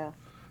role. Yeah.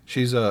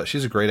 She's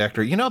a great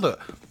actor. You know,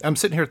 I'm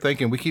sitting here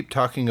thinking, we keep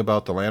talking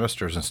about the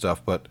Lannisters and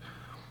stuff, but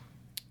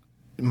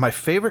my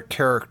favorite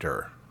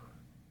character,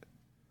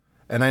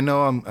 and I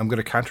know I'm going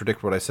to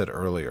contradict what I said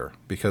earlier,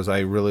 because I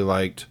really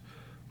liked,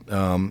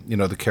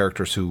 the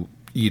characters who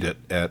eat it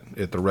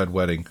at the Red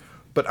Wedding.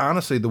 But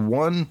honestly, the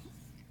one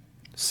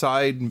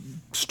side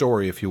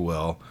story, if you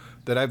will,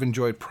 that I've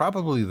enjoyed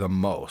probably the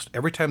most,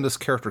 every time this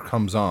character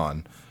comes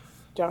on,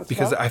 Jon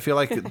because Snow? I feel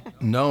like,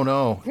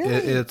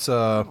 it's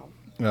Arya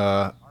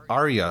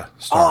Oh,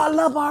 Stark. I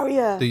love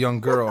Arya. The young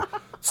girl.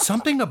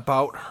 Something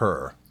about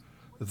her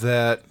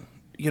that,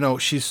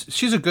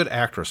 she's a good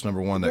actress,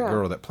 number one, that Yeah.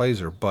 girl that plays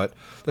her, but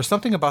there's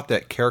something about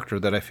that character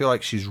that I feel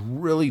like she's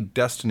really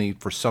destined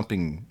for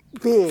something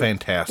Big,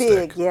 fantastic.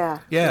 big, yeah.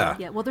 Yeah.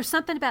 Yeah, well, there's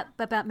something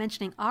about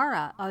mentioning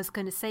Ara. I was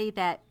going to say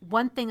that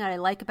one thing that I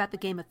like about the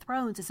Game of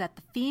Thrones is that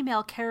the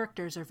female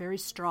characters are very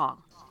strong.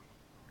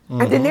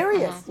 And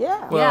Daenerys,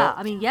 yeah. Well, yeah,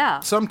 I mean, yeah.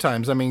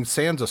 Sometimes,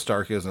 Sansa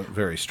Stark isn't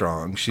very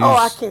strong. She's, Oh,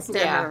 I can't stand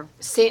Yeah. her.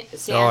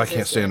 I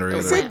can't stand her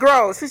either. She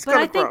grows. She's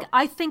But gonna grow.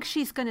 I think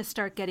she's going to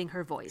start getting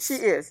her voice. She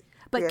is.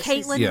 But Yeah,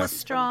 she's- Caitlyn Yeah. was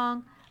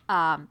strong.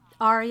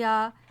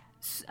 Arya,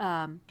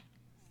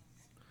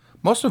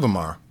 Most of them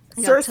are.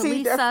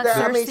 Cersei, Talisa,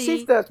 I mean, Cersei.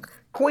 she's the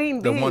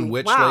queen The bee. one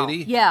witch Wow.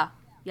 lady. yeah,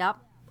 yep.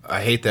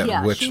 I hate that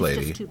Yeah, witch she's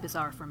lady. just too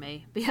bizarre for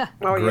me. Yeah.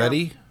 Oh, yeah.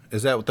 Gretty?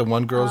 Is that what the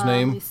one girl's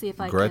name? let me see if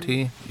I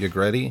Gretty? You Let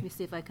Gretty? me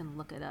see if I can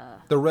look it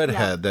up. The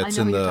redhead Yeah, that's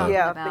I know in what you're the- talking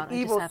Yeah, about. the I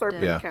just evil have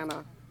serpent to- Yeah. kind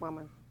of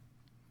woman.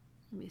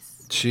 let me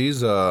see.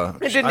 She's And I like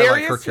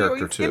Daenerys, her character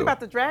you too. forget about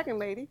the dragon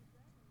lady.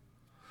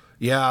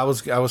 Yeah, I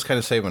was kind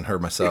of saving her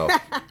myself.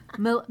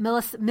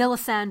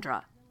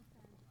 Melisandre.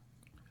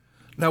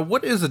 Now,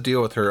 what is the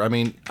deal with her? I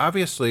mean,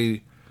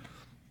 obviously,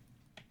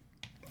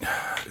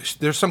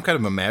 there's some kind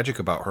of a magic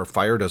about her.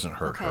 Fire doesn't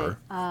hurt her.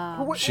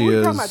 She who are you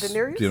is, talking about,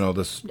 Daenerys?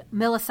 this.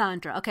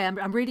 Melisandre. Okay,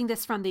 I'm reading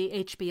this from the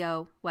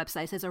HBO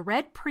website. It says a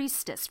red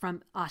priestess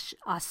from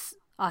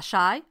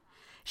Ashai.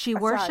 She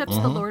worships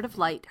the Lord of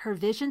Light. Her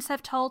visions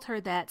have told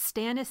her that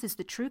Stannis is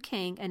the true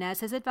king, and as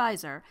his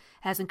advisor,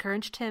 has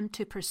encouraged him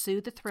to pursue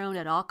the throne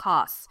at all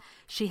costs.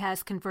 She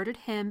has converted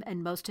him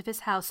and most of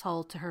his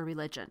household to her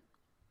religion.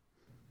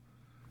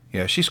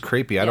 Yeah, she's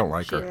creepy. I don't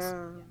like she her. is.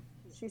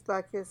 Yeah, she's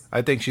like his.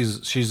 I think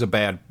she's a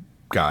bad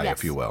guy, Yes.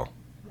 if you will.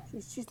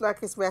 She's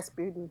like his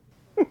Rasputin.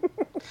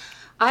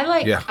 I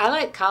like Yeah.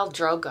 Khal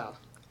Drogo.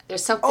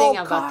 There's something Oh,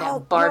 about Khal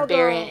that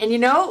barbarian. Drogo. And you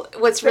know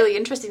what's really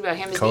interesting about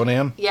him is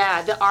Conan?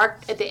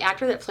 the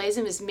actor that plays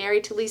him is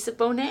married to Lisa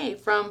Bonet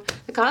from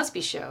The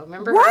Cosby Show.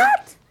 Remember her?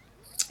 What?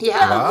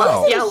 Yeah,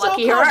 Wow. yeah, It's a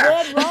lucky show called her.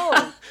 Red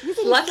Road. You think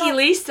it's Lucky so-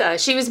 Lisa.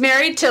 She was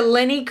married to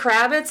Lenny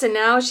Kravitz, and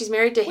now she's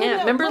married to Wait a him. minute,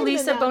 Remember wait a minute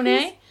Lisa now.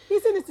 Bonet?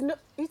 He's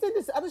in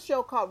this other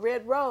show called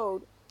Red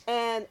Road,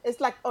 and it's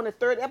like on the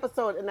third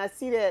episode, and I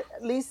see that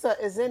Lisa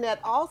is in that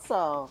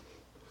also.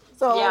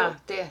 So Yeah,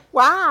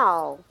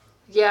 wow.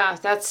 yeah,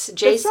 that's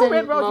Jason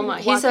Red Road, Momoa.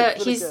 you watch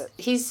it, it's really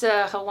He's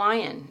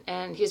Hawaiian,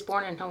 and he was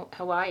born in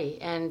Hawaii,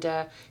 and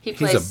he He's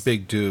plays a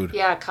big dude.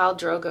 Yeah, Khal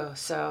Drogo.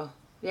 So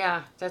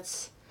yeah,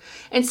 that's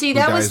and see Who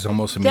that dies was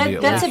almost that's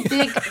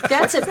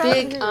immediately.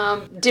 a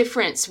big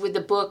difference with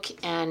the book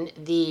and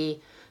the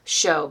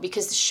show,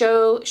 because the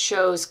show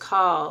shows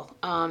Khal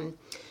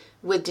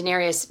with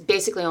Daenerys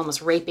basically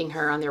almost raping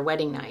her on their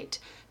wedding night.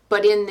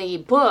 But in the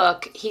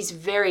book, he's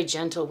very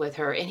gentle with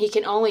her, and he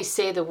can only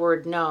say the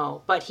word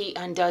no, but he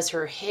undoes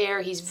her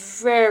hair. He's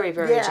very,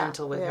 very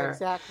gentle with her.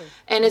 Exactly.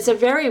 And it's a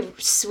very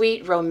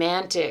sweet,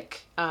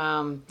 romantic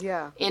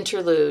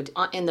interlude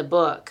in the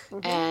book.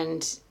 Mm-hmm.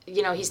 And,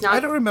 you know, he's not... I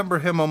don't remember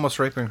him almost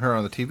raping her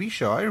on the TV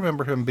show. I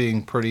remember him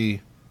being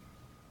pretty...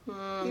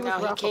 he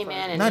came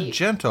in and not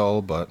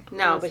gentle, but...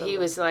 No, but he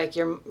was like,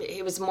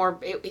 he was more...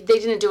 they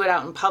didn't do it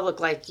out in public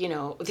like, you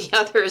know, the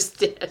others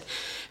did.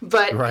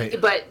 But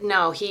but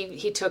no,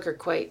 he took her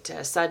quite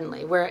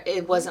suddenly, where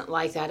it wasn't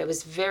like that. It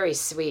was very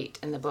sweet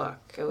in the book.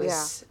 It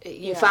was...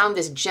 You found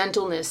this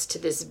gentleness to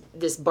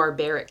this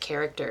barbaric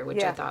character,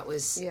 which I thought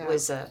was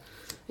a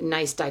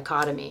nice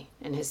dichotomy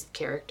in his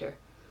character.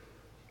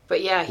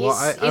 But yeah, he's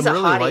I'm a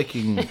really hottie.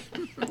 liking...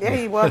 Yeah,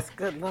 he was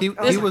good. He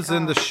was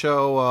in the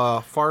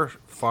show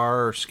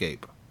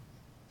Farscape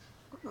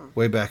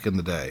way back in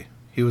the day.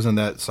 He was in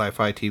that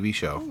sci-fi TV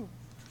show.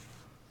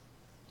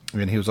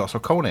 And he was also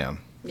Conan.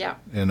 Yeah.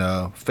 In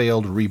a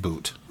failed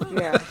reboot.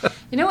 Yeah.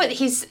 You know what?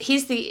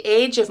 He's the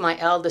age of my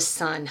eldest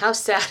son. How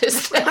sad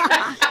is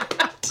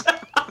that?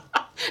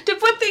 To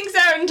put things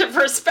out into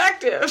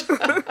perspective.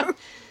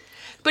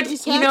 But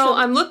you know,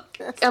 I'm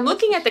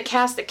looking at the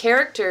cast of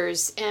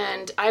characters,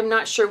 and I'm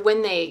not sure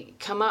when they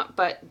come up.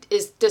 But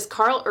does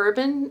Karl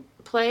Urban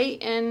play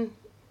in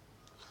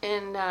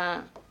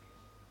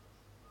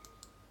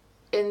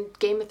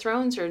Game of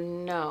Thrones or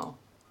no?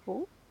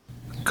 Who?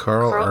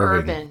 Karl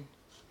Urban.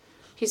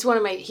 He's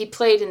he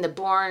played in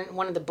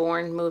one of the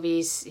Bourne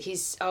movies.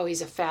 He's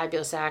a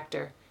fabulous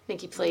actor. I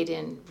think he played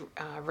in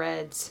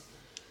Reds.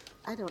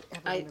 I don't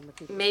ever remember.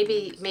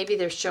 Maybe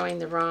they're showing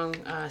the wrong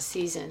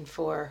season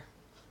for.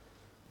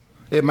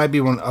 It might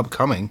be one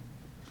upcoming.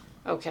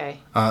 Okay.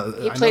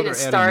 He played in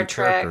Star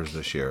Trek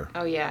this year.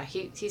 Oh yeah,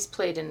 he's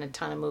played in a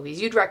ton of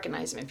movies. You'd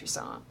recognize him if you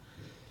saw him.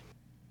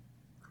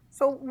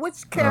 So,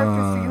 which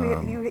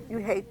characters do you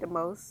hate the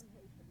most?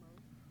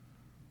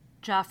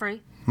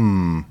 Joffrey.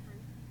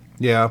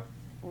 Yeah,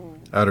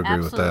 I'd agree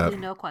with that. Absolutely,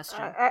 no question.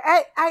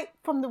 I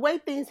from the way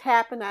things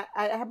happen, I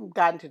haven't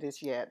gotten to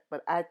this yet,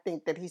 but I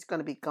think that he's going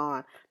to be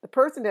gone. The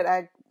person that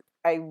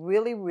I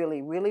really,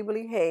 really, really,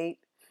 really hate,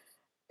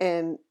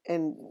 and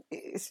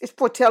it's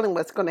foretelling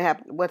what's going to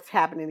happen, what's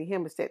happening to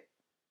him, is that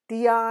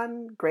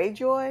Theon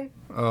Greyjoy.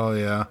 Oh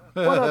yeah,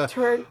 what a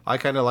turd! I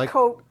kind of like.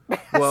 Coat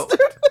well,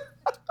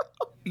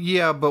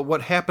 yeah, but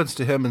what happens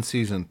to him in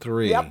season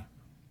 3?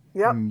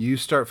 Yep. You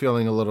start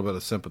feeling a little bit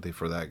of sympathy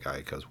for that guy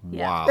because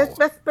wow.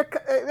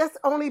 That's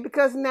only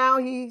because now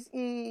he's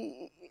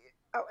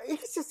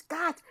just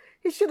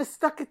he should have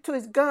stuck it to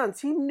his guns.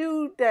 He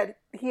knew that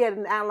he had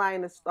an ally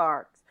in the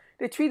Starks.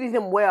 They treated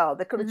him well.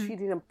 They could have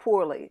treated him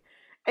poorly.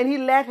 And he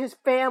let his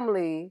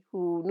family,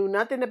 who knew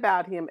nothing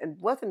about him and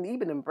wasn't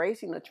even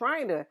embracing or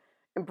trying to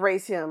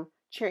embrace him,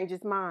 change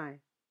his mind.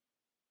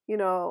 You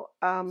know,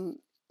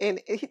 and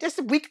he just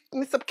a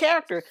weakness of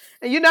character.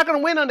 And you're not going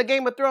to win on the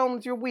Game of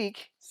Thrones. You're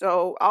weak.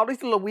 So all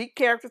these little weak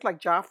characters like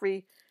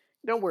Joffrey,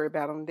 don't worry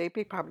about them. They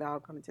probably all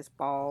going to just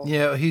fall.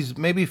 Yeah, he's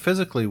maybe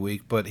physically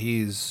weak, but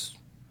he's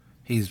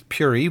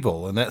pure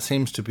evil, and that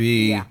seems to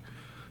be,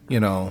 you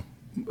know,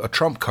 a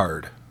trump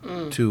card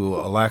to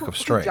a lack of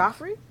strength.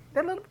 Joffrey,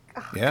 that little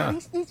yeah,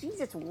 he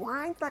just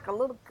whines like a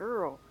little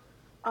girl.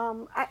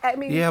 I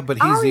mean, yeah, but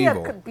he's Arya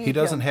evil. He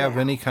doesn't have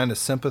any kind of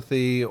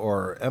sympathy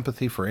or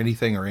empathy for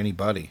anything or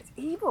anybody. It's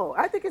evil.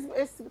 I think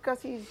it's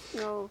because he's, you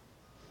know.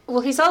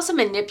 Well, he's also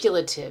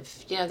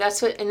manipulative. You know,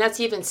 that's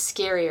even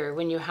scarier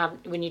when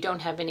you don't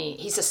have any.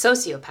 He's a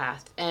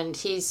sociopath, and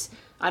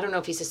I don't know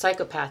if he's a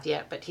psychopath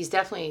yet, but he's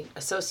definitely a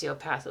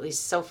sociopath, at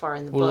least so far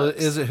in the books. Well,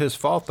 is it his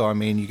fault though? I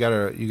mean, you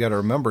gotta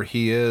remember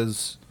he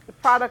is the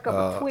product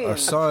of a twin, a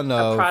son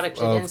of product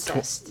of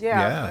incest.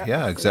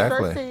 Yeah,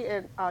 exactly. Cersei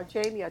and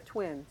Jaime are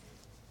twins.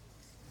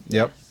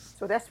 Yep.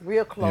 So that's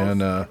real close. And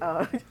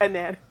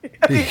genetic.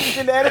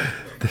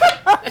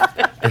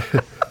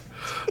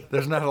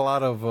 There's not a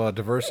lot of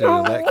diversity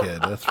in that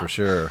kid, that's for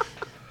sure.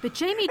 But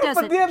Jaime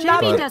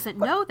doesn't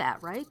know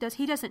that, right?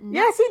 He doesn't know?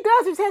 Yes, he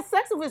does. He's had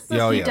sex with his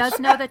sister. Oh, He yes. does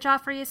know that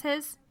Joffrey is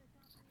his?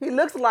 He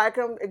looks like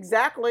him,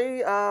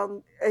 exactly.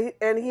 And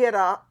he had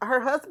her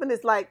husband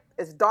is like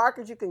as dark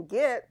as you can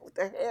get with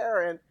the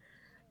hair,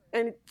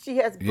 and she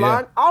has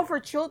blonde. Yeah. All of her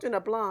children are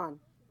blonde.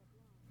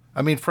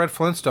 I mean, Fred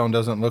Flintstone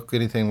doesn't look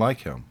anything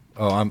like him.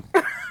 Oh,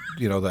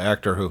 the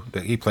actor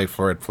he played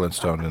Fred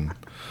Flintstone in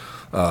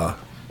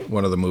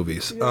one of the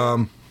movies.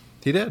 Yeah.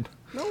 He did.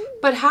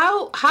 But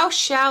how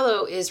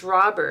shallow is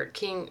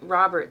King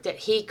Robert, that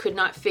he could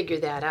not figure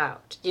that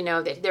out? You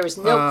know, that there was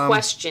no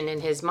question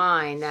in his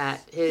mind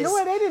that his. You know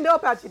what? They didn't know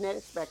about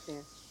genetics back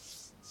then.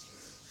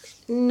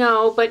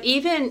 No, but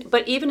even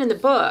in the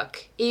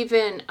book,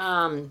 even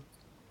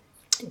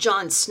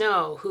Jon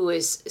Snow, who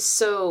is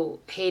so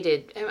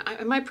hated.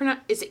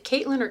 Is it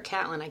Caitlin or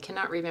Catelyn? I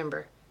cannot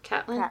remember.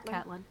 Catelyn?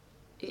 Catelyn.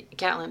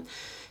 Catelyn,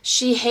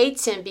 she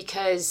hates him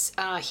because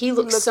he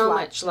looks so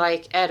much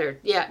like Eddard.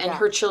 Yeah, and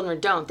her children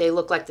don't. They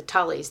look like the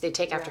Tullys. They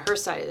take after her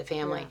side of the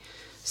family. Yeah.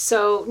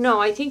 So,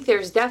 no, I think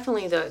there's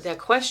definitely that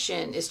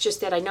question. It's just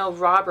that I know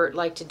Robert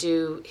liked to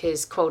do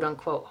his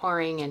quote-unquote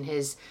whoring and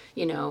his,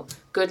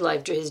 good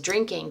life, his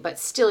drinking. But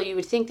still, you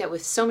would think that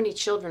with so many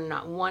children,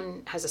 not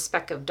one has a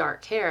speck of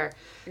dark hair,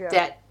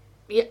 that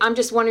I'm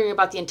just wondering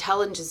about the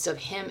intelligence of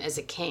him as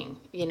a king,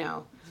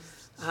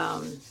 Not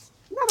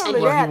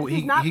only that,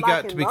 he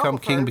got to become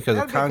king because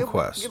of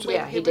conquest.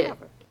 Yeah, he did.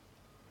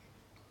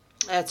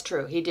 That's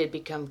true. He did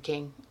become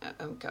king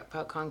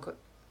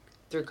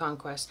through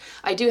conquest.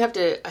 I do have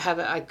to have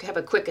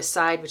a quick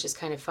aside, which is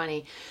kind of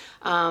funny.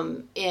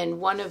 In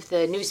one of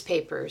the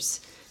newspapers,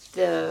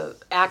 the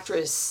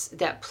actress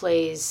that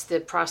plays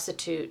the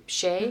prostitute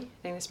Shay, I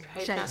think that's how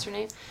you pronounce her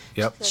name.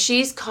 Yep.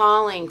 She's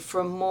calling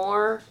for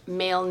more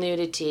male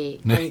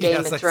nudity in Game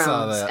of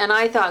Thrones, and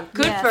I thought,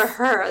 good for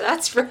her.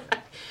 That's for.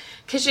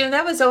 Because,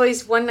 that was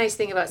always one nice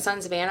thing about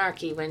Sons of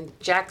Anarchy. When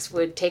Jax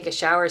would take a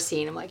shower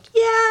scene, I'm like,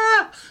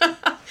 yeah,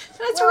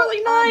 that's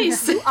really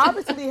nice. You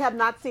obviously have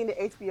not seen the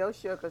HBO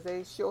show because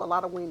they show a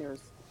lot of wieners.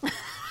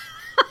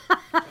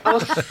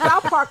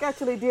 South Park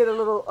actually did a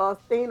little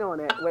thing on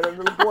it where the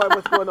little boy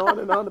was going on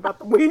and on about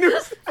the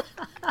wieners.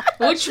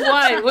 Which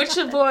one? Which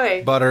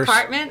boy? Butters.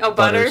 Cartman? Oh,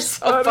 Butters.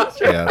 Oh,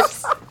 Butters.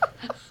 Yes.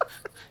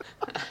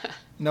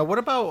 Now, what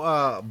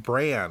about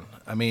Bran?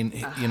 I mean,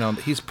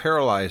 he's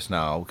paralyzed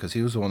now because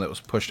he was the one that was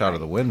pushed out of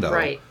the window.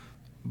 Right.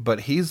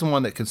 But he's the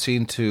one that can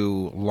seem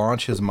to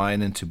launch his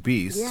mind into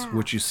beasts,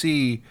 which you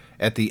see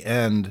at the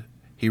end.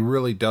 He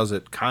really does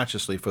it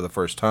consciously for the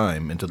first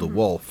time into the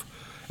wolf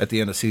at the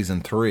end of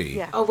season 3.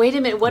 Yeah. Oh, wait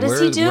a minute. What does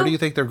he do? Where do you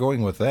think they're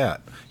going with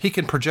that? He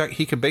can project.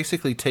 He can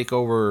basically take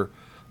over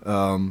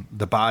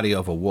the body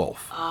of a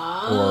wolf or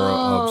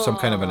of some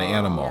kind of an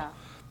animal,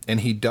 and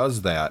he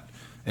does that,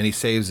 and he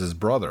saves his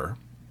brother,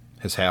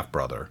 his half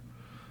brother,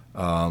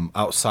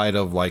 outside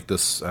of like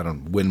this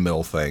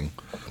windmill thing,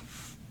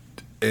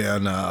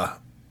 and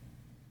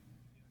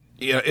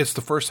it's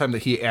the first time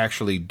that he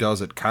actually does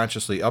it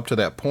consciously. Up to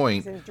that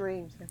point, in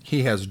dreams.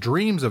 He has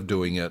dreams of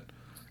doing it.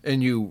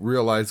 And you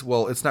realize,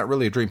 well, it's not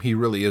really a dream. He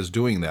really is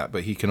doing that,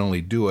 but he can only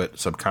do it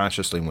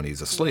subconsciously when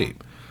he's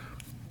asleep.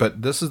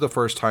 But this is the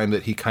first time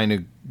that he kind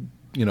of,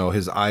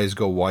 his eyes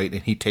go white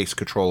and he takes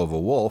control of a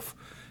wolf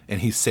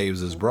and he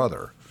saves his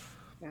brother.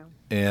 Yeah.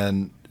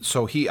 And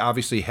so he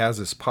obviously has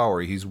this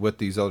power. He's with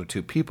these other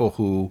two people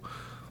who,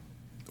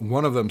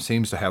 one of them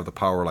seems to have the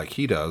power like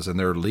he does, and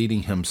they're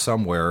leading him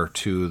somewhere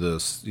to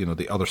this,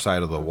 the other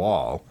side of the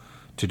wall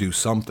to do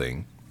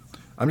something.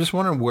 I'm just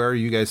wondering where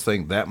you guys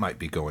think that might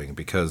be going,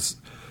 because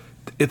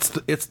it's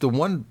the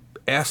one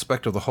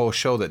aspect of the whole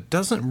show that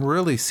doesn't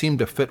really seem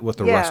to fit with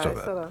the rest of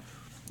it. Sort of.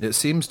 It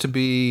seems to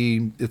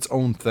be its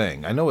own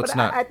thing. I know it's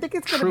not I think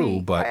it's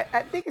true, but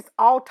I think it's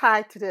all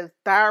tied to the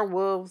dire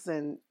wolves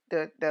and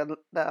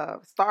the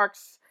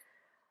Starks'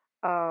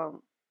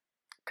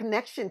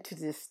 connection to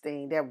this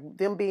thing.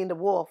 Them being the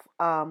wolf.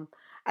 I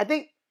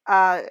think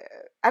I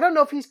don't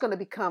know if he's going to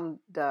become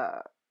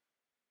the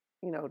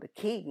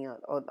king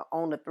or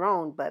on the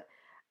throne, but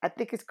I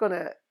think it's going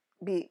to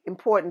be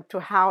important to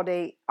how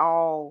they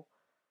all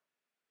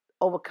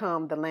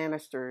overcome the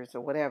Lannisters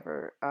or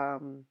whatever.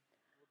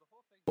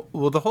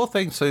 Well, the whole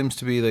thing seems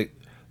to be like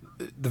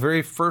the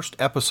very first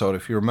episode,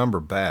 if you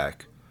remember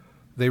back,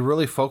 they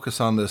really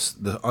focus on the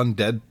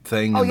undead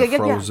thing and the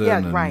frozen,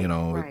 and right.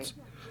 It's,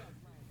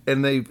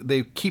 and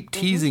they keep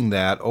teasing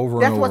that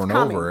over and over and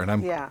over,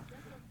 and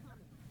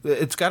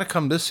it's got to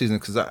come this season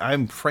because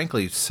I'm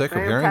frankly sick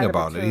of hearing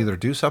about it. Either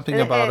do something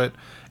about it.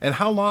 And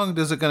how long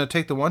is it going to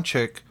take the one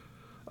chick,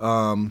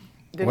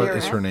 what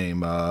is her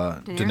name?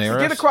 Daenerys?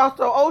 Get across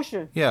the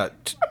ocean. Yeah,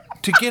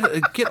 to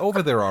get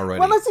over there already.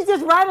 Well, let's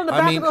just ride on the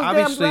back of those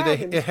obviously damn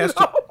dragons. It has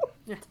to.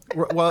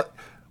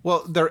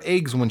 Well, they're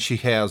eggs when she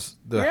has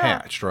the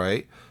hatched,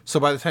 right? So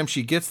by the time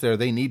she gets there,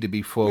 they need to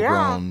be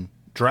full-grown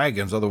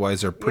dragons.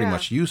 Otherwise, they're pretty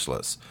much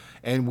useless.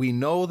 And we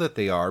know that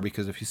they are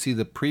because if you see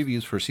the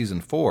previews for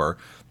season 4,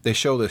 they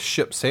show this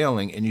ship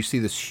sailing, and you see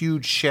this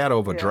huge shadow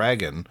of a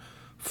dragon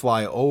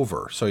fly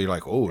over. So you're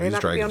like, oh, these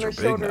dragons are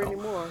big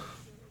now.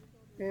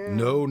 Yeah.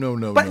 No.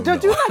 But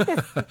don't you like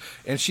this?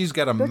 And she's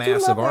got a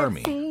massive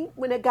army. That scene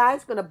when the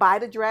guy's going to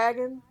bite a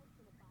dragon,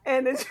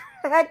 and the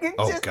dragon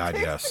just God,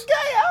 takes yes. the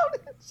guy out.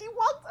 She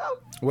walks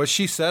out. Well,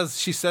 she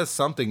says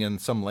something in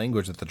some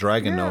language that the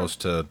dragon knows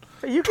to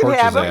you torch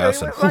can have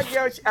his ass. And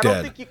I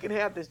don't think you can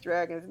have this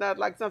dragon. It's not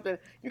like something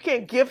you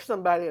can't give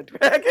somebody a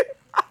dragon.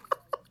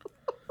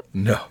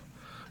 No.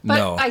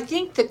 But I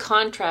think the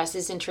contrast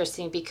is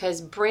interesting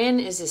because Bran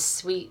is as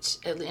sweet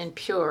and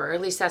pure, or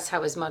at least that's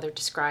how his mother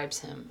describes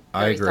him.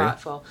 Very I agree.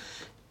 Thoughtful.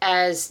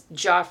 As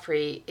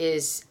Joffrey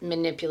is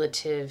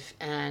manipulative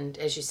and,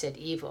 as you said,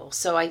 evil.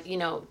 So I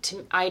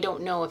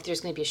don't know if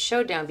there's going to be a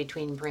showdown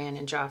between Bran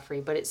and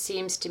Joffrey, but it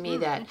seems to me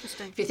that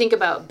if you think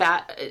about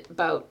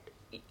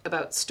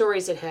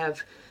stories that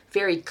have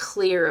very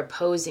clear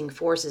opposing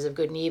forces of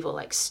good and evil,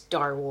 like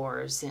Star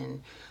Wars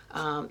and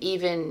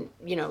even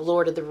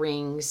Lord of the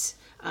Rings.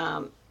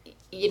 I'm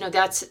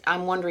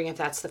wondering if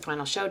that's the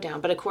final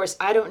showdown. But of course,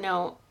 I don't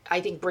know. I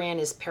think Bran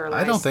is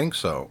paralyzed. I don't think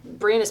so.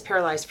 Bran is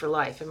paralyzed for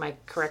life. Am I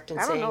correct in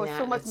saying that? I don't know. It's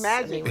so much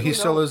magic. He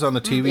still is on the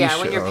TV show. Yeah,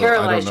 when you're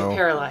paralyzed, you're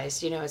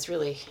paralyzed. It's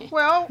really...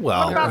 Well,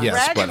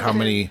 yes, but how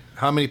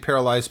many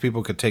paralyzed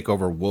people could take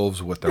over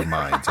wolves with their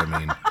minds? I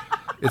mean,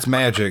 it's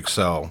magic,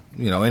 so,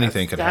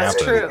 anything could happen.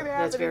 That's true.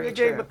 That's very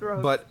true.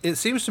 But it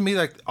seems to me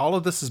like all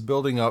of this is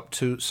building up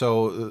to,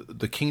 so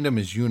the kingdom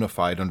is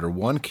unified under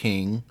one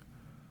king,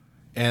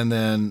 and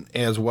then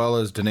as well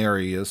as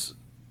Daenerys,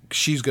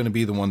 she's going to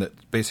be the one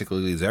that basically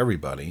leads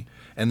everybody,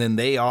 and then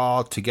they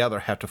all together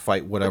have to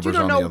fight whatever's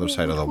on the other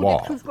side of the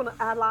wall. Who's going to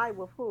ally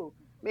with who?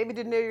 Maybe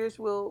Daenerys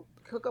will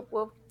hook up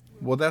with...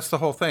 Well, that's the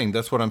whole thing.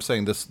 That's what I'm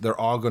saying. They're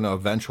all going to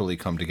eventually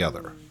come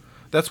together.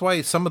 That's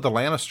why some of the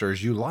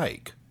Lannisters you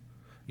like.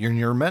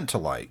 You're meant to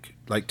like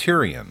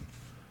Tyrion.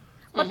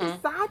 But the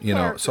side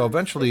characters so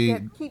eventually...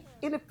 that keep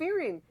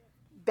interfering.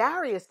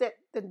 Darius, the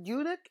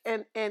eunuch,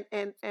 and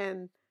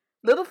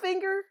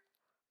Littlefinger...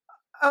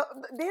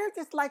 they're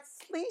just like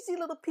sleazy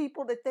little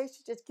people that they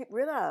should just get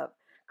rid of,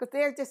 because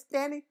they're just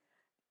standing.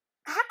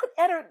 How could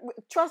Eddard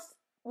trust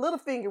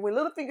Littlefinger when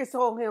Littlefinger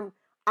told him,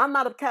 "I'm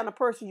not the kind of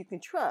person you can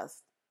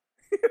trust"?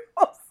 He's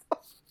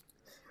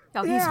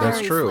That's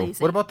very true.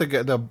 sleazy. What about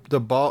the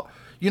ball?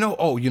 You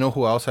know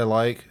who else I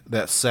like?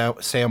 That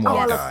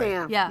Samwell guy.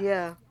 Sam.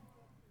 Yeah.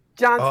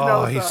 Jon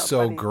Snow's he's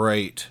so buddy.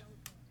 great.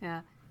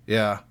 Yeah.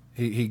 Yeah,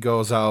 he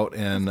goes out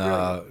and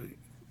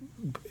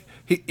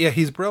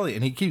he's brilliant,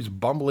 and he keeps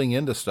bumbling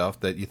into stuff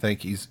that you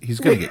think he's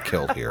going to get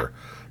killed here,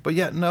 but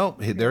yet no,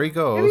 there he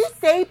goes. And he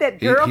saved that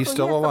girl. He's so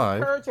still he has alive.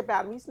 some courage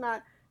about him. He's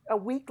not a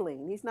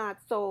weakling. He's not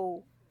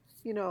so,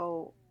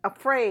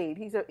 afraid.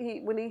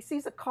 When he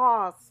sees a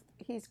cause,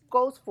 he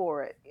goes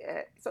for it.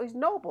 So he's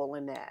noble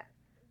in that,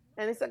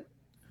 and it's a.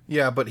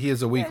 Yeah, but he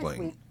is a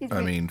weakling.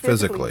 I mean,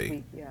 physically.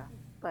 Weak, yeah,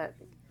 but.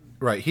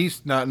 Right,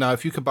 he's not. Now,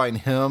 if you combine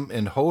him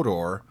and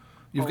Hodor,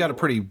 you've got a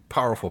pretty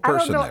powerful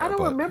person there. I don't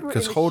remember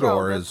because in the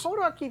Hodor show. is.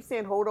 Hodor keeps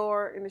saying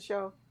Hodor in the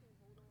show.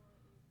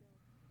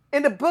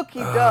 In the book, he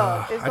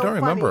does. It's so I don't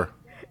remember.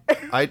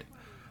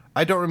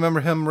 I don't remember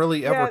him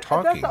really ever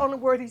talking. That's the only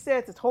word he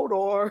says is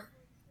Hodor.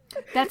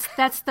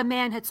 That's the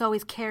man that's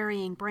always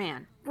carrying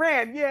Bran.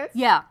 Bran, yes.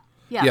 Yeah.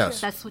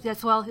 Yes. That's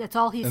all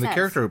he says. And the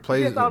character who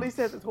plays That's all he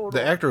says is Hodor.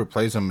 the actor who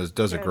plays him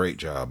does a great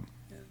job.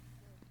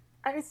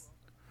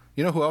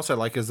 You know who else I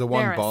like is the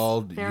one Varys.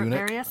 bald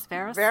eunuch.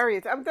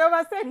 Varys. I'm telling you,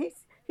 I said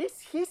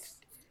he's.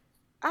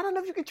 I don't know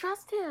if you can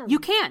trust him. You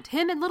can't.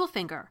 Him and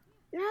Littlefinger.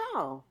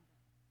 No.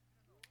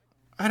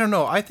 I don't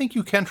know. I think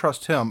you can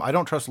trust him. I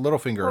don't trust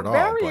Littlefinger at all.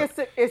 Varys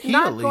But is he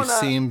not at least gonna...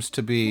 seems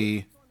to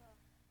be.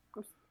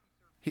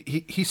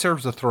 He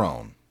serves the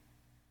throne.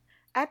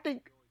 I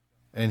think.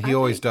 And he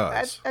always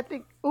does. I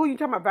think. Oh, you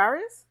talking about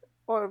Varys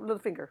or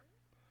Littlefinger?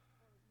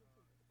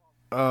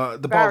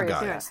 The bald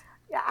guy.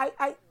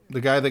 Yeah, the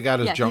guy that got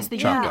his junk he's the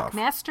chopped eunuch, off.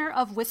 Master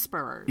of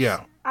Whisperers.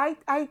 Yeah.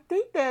 I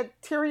think that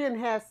Tyrion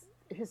has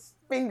his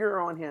finger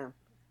on him.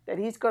 That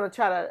he's going to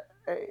try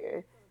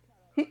to.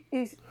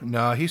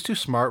 No, he's too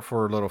smart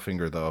for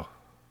Littlefinger, though.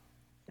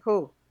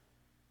 Who?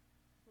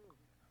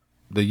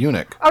 The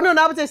eunuch. Oh, no,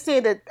 I was just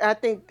saying that I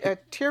think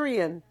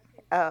Tyrion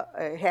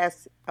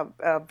has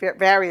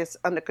Varys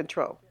under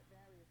control.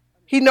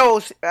 He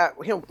knows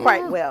him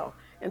quite well,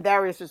 and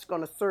Varys is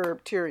going to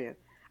serve Tyrion.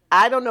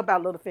 I don't know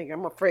about Littlefinger.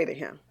 I'm afraid of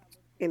him.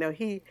 He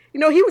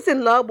was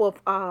in love with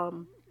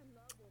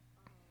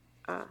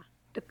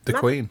the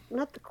queen.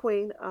 Not the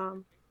queen.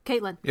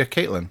 Caitlyn. Yeah,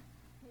 Caitlyn.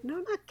 No,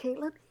 not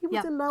Caitlyn. He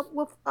was in love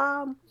with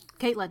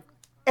Caitlyn.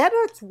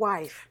 Eddard's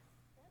wife.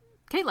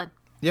 Caitlyn.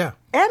 Yeah.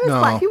 Eddard's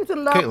wife. He was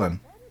in love Caitlyn. with.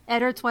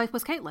 Eddard's wife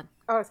was Caitlyn.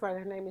 Oh, that's right.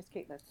 Her name is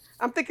Caitlyn.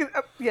 I'm thinking,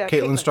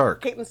 Caitlyn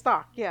Stark. Caitlyn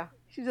Stark. Yeah,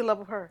 she's in love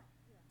with her.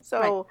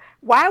 So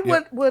why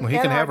would well, he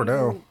can have her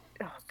now.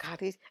 Oh God,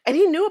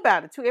 he knew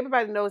about it too.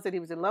 Everybody knows that he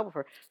was in love with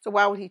her. So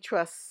why would he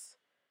trust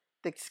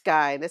this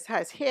guy? And that's how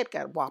his head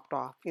got whopped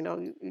off.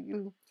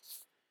 You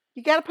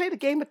got to play the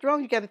Game of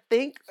Thrones. You got to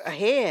think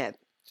ahead.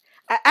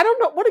 I don't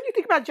know. What do you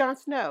think about Jon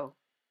Snow?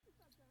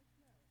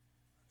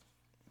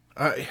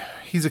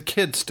 He's a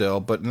kid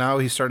still, but now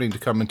he's starting to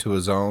come into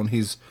his own.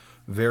 He's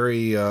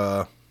very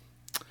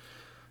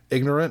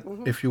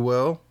ignorant, if you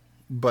will,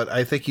 but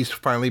I think he's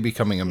finally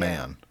becoming a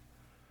man.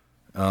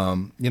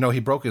 He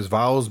broke his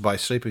vows by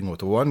sleeping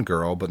with one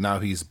girl, but now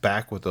he's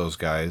back with those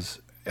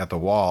guys at the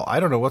wall. I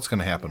don't know what's going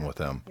to happen with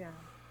him.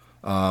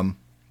 Yeah.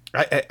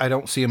 I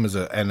don't see him as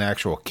an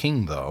actual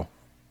king, though.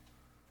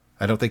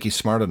 I don't think he's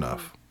smart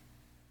enough.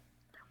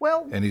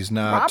 Well, and he's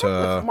not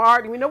Robert was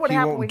smart. We know what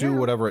happened with him. He won't do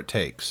whatever it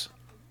takes.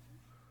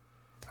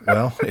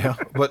 Well, yeah,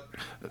 but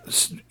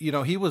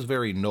he was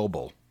very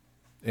noble,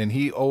 and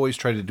he always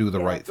tried to do the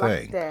right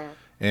thing.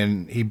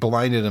 And he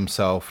blinded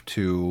himself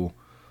to,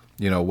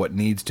 what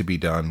needs to be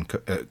done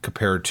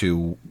compared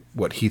to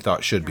what he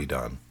thought should be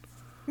done.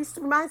 He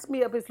reminds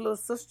me of his little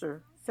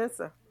sister,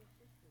 Sansa.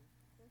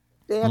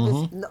 They have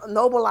this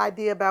noble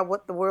idea about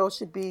what the world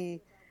should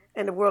be,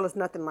 and the world is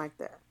nothing like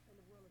that.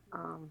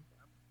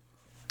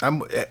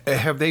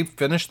 Have they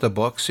finished the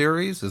book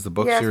series? Is the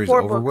book Yeah, it's series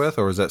 4 over books. with,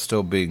 or is that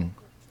still being?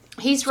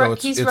 He's So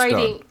it's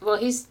writing. done. Well,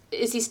 is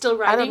he still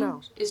writing?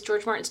 know. Is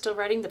George Martin still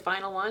writing the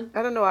final one?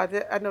 I don't know. I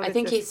know. I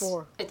think there's he's.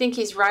 4. I think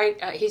he's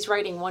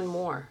writing one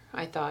more.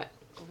 I thought.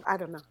 I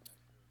don't know.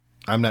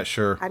 I'm not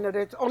sure. I know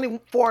there's only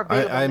 4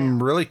 available. I'm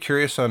now. really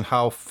curious on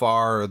how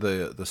far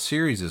the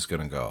series is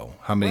going to go.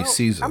 How many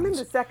seasons? I'm in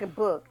the second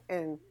book,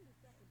 and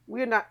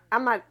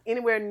I'm not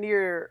anywhere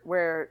near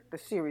where the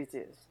series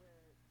is.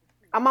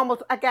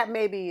 I got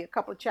maybe a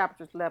couple of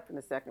chapters left in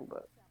the second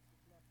book.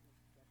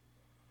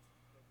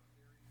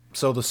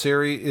 So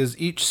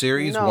each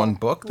series No, one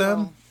book then?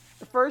 no.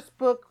 The first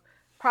book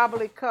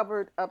probably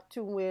covered up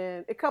to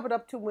when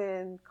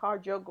Khal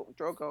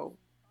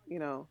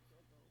Drogo,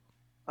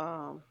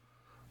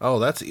 Oh,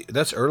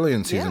 that's early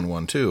in season Yeah.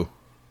 1 too.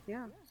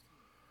 yeah.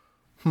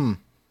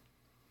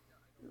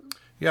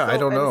 Yeah, I So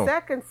don't in know. the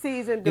second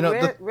season,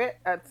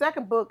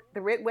 second book, the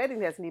Red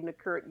Wedding hasn't even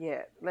occurred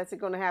yet. Unless it's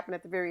going to happen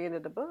at the very end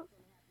of the book.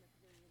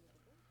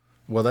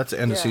 Well, that's the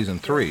end of Yeah, season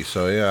 3,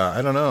 so yeah,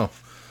 I don't know.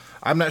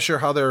 I'm not sure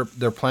how they're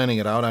planning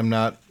it out. I'm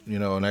not,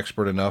 an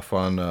expert enough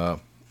on the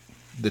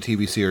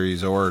TV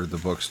series or the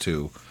books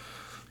to,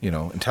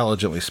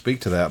 intelligently speak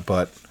to that.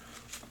 But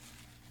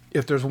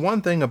if there's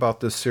one thing about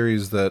this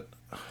series that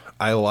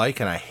I like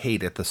and I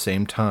hate at the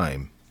same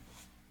time,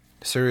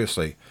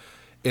 seriously,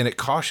 and it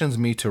cautions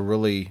me to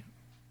really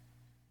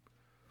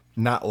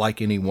not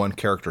like any one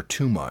character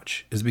too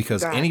much, is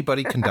because Die.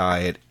 anybody can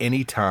die at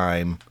any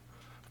time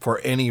for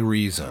any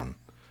reason.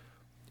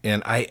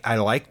 And I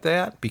like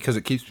that because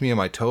it keeps me on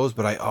my toes,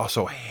 but I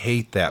also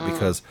hate that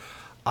because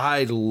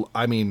I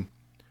mean,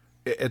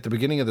 at the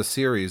beginning of the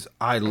series,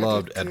 I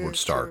loved Edward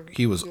Stark.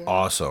 He was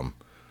awesome.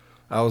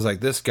 I was like,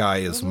 this guy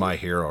is my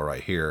hero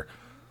right here.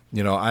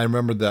 I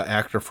remember the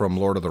actor from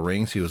Lord of the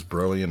Rings. He was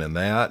brilliant in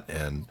that,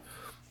 and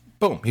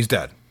boom, he's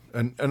dead.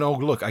 And oh,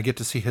 look, I get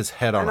to see his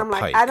head on And I'm a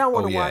like, pike. I don't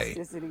want Oh, to yay. watch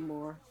this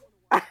anymore.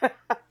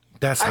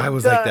 I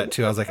was like that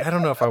too. I was like, I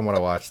don't know if I want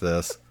to watch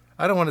this.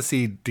 I don't want to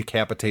see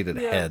decapitated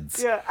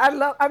heads. Yeah,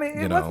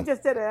 it wasn't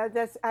just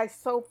that. I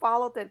so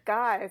followed that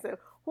guy. I said,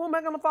 who am I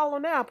going to follow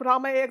now? Put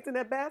all my eggs in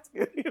that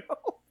basket,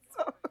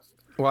 So,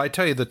 Well, I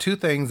tell you, the two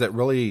things that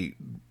really,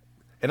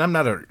 and I'm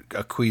not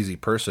a queasy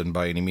person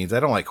by any means. I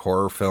don't like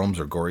horror films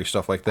or gory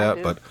stuff like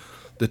that. But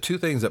the two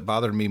things that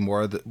bothered me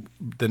more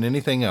than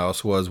anything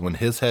else was when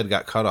his head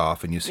got cut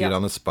off and you see it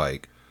on the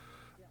spike,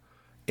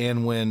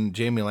 and when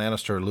Jaime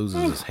Lannister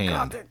loses his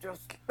hand. God,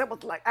 that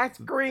was like, I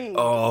screamed.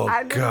 Oh,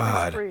 I literally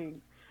God.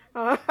 Screamed.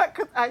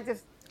 'Cause I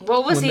just,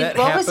 What was When he? that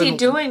What was he happened-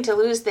 doing to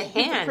lose the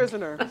he's a hand?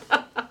 prisoner.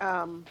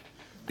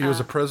 He was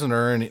a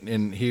prisoner,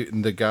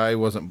 and the guy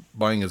wasn't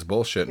buying his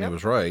bullshit, and he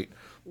was right.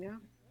 Yeah.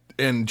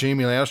 And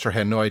Jaime Lannister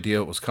had no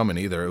idea it was coming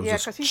either. It was Yeah,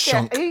 just because he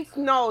chunk. said, he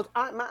knows,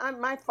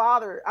 my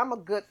father, I'm a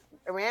good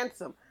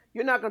ransom.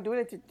 You're not going to do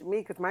anything to me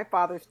because my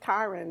father's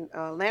Tyrion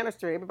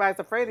Lannister. Everybody's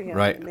afraid of him.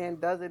 Right. And the man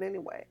does it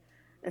anyway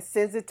and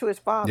sends it to his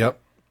father. Yep.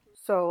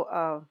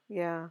 So,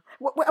 yeah.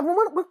 One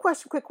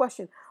quick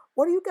question.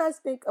 What do you guys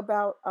think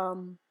about,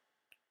 oh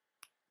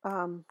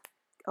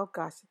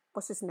gosh,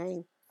 what's his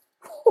name?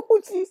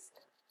 Oh, jeez.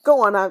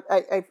 Go on.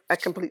 I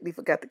completely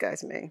forgot the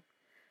guy's name.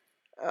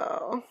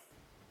 Oh.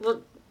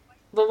 Well,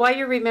 while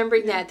you're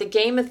remembering that, the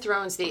Game of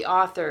Thrones, the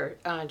author,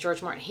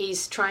 George Martin,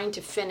 he's trying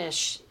to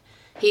finish.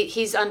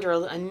 He's under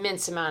an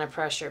immense amount of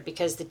pressure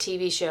because the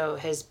TV show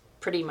has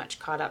pretty much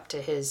caught up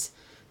to his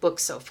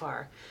books so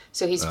far.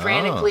 So he's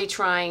frantically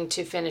trying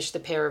to finish the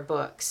pair of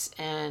books.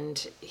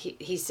 And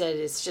he said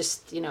it's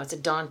just, it's a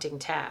daunting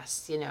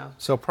task,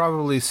 So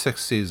probably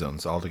 6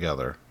 seasons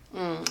altogether.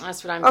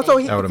 That's what I'm Oh,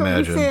 thinking. I would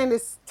imagine. He's saying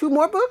there's 2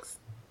 more books?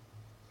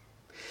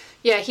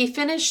 Yeah, he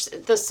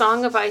finished The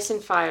Song of Ice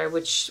and Fire,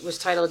 which was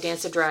titled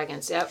Dance of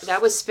Dragons.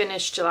 That was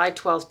finished July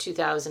 12th,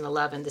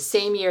 2011, the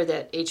same year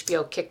that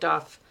HBO kicked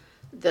off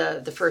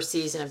the first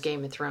season of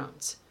Game of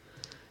Thrones.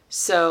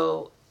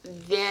 So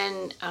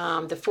then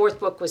the 4th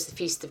book was The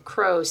Feast of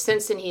Crows.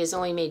 Since then, he has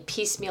only made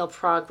piecemeal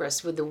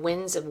progress with The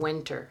Winds of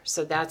Winter.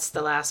 So that's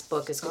the last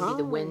book is going to be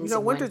The Winds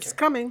of Winter. Winter's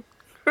coming.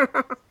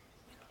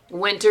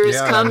 Winter's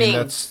coming.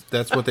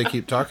 That's what they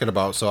keep talking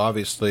about. So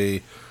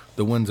obviously,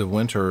 the Winds of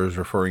Winter is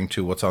referring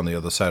to what's on the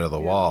other side of the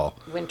wall,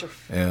 Winter.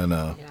 and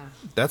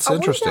that's What do you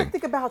interesting. guys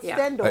think about Yeah.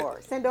 Sandor?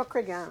 Sandor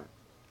Clegane.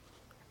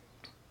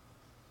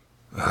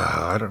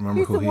 I don't remember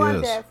He's who the he one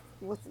is. that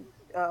was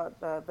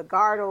the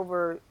guard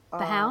over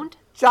The Hound?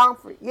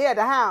 Joffrey. Yeah,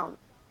 the Hound.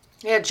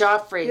 Yeah,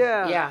 Joffrey.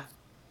 Yeah. Yeah.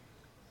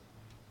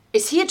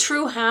 Is he a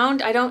true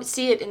hound? I don't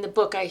see it in the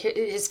book.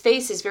 His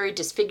face is very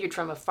disfigured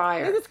from a They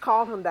fire. just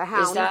call him the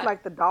Hound. that- He's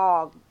like the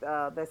dog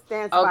that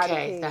stands by the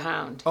Okay, king. the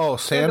hound. Oh,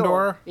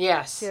 Sandor.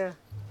 Yes. Yeah,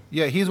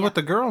 Yeah, he's with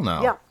the girl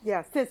now.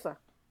 yeah, Sansa.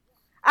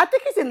 I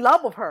think he's in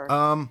love with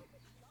her.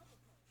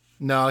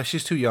 No,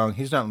 she's too young.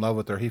 He's not in love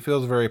with her. He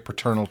feels very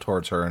paternal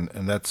towards her, and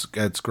that's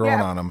grown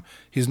Yeah. on him.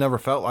 He's never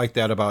felt like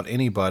that about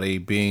anybody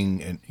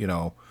being,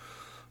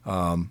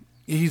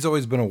 he's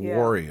always been a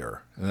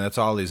warrior, and that's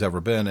all he's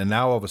ever been. And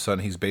now all of a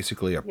sudden he's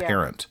basically a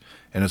parent,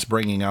 and it's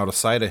bringing out a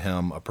side of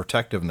him, a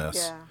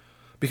protectiveness, Yeah.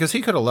 Because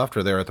he could have left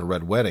her there at the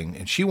Red Wedding,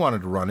 and she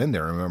wanted to run in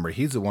there. Remember,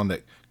 he's the one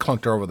that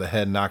clunked her over the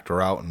head, knocked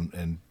her out,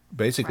 and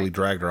basically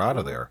dragged her out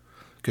of there,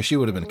 because she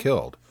would have been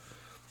killed.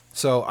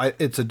 So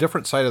it's a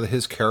different side of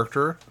his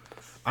character.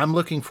 I'm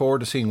looking forward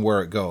to seeing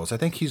where it goes. I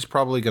think he's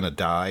probably going to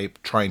die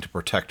trying to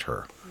protect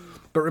her.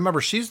 But remember,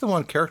 she's the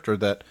one character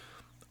that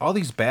all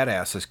these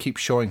badasses keep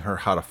showing her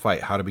how to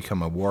fight, how to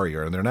become a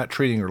warrior, and they're not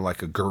treating her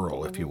like a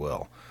girl, if you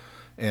will.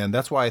 And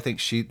that's why I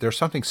think there's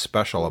something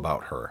special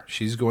about her.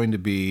 She's going to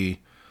be,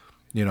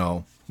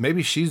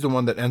 maybe she's the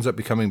one that ends up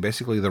becoming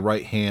basically the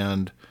right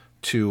hand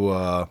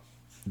to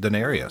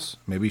Daenerys.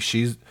 Maybe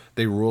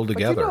they rule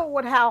together.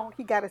 But how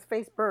he got his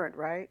face burnt,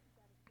 right?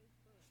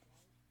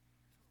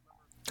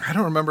 I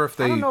don't remember if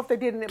they. I don't know if they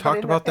did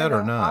talked about that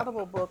or not. In the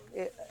Audible book,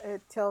 it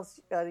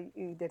tells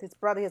you that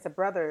he has a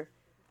brother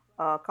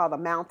called the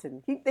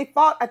Mountain. They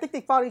fought. I think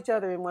they fought each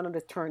other in one of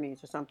the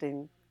tourneys or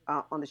something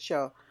on the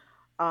show.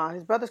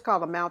 His brother's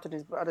called the Mountain.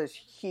 His brother's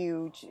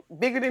huge,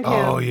 bigger than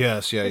him. Oh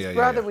yes, yeah, his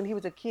brother, when he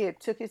was a kid,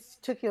 took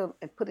him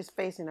and put his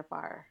face in the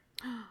fire.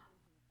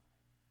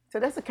 So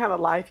that's the kind of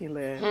life he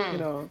led,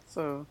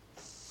 So,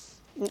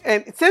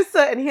 and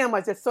Sansa and him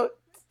are just so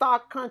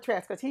stark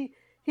contrast, because he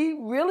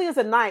really is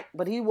a knight,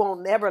 but he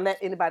won't never let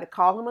anybody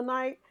call him a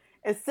knight.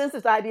 And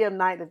Sansa's idea of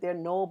knight, that they're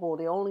noble,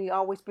 they only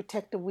always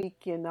protect the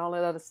weak and all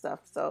that other stuff.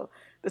 So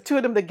the two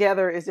of them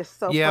together is just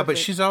so. Yeah, perfect. but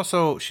she's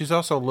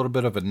also a little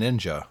bit of a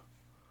ninja.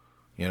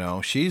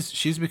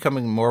 She's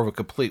becoming more of a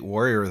complete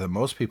warrior than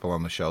most people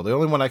on the show. The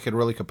only one I could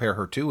really compare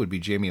her to would be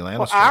Jaime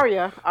Lannister.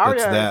 Well,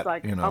 Arya is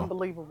like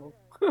unbelievable.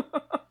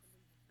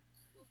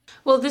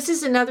 Well, this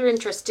is another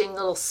interesting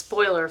little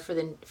spoiler for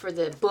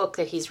the book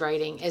that he's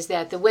writing, is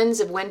that the Winds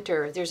of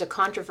Winter, there's a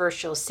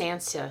controversial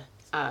Sansa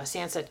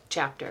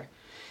chapter,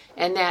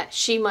 and that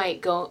she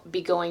might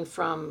be going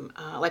from,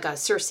 like a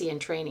Cersei in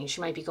training,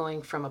 she might be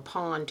going from a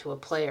pawn to a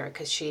player,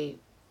 because she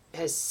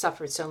has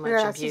suffered so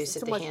much abuse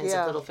at the hands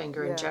of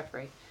Littlefinger and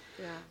Joffrey.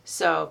 Yeah.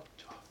 So,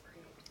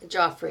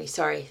 Joffrey,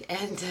 sorry.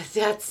 And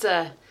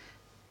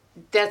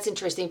that's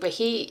interesting.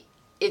 But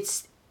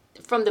it's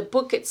from the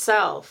book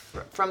itself,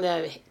 from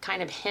the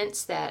kind of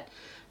hints that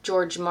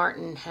George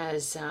Martin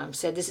has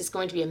said, this is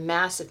going to be a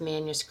massive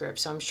manuscript.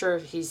 So I'm sure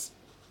he's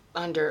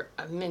under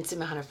immense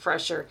amount of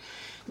pressure.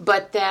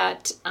 But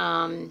that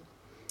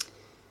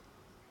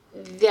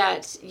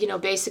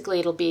basically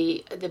it'll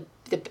be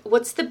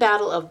what's the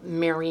Battle of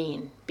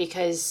Meereen,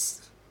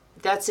 because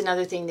that's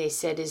another thing they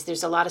said, is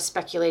there's a lot of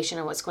speculation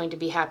on what's going to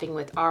be happening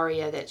with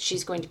Arya, that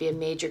she's going to be a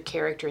major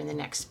character in the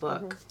next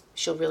book. Mm-hmm.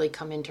 She'll really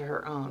come into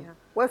her own.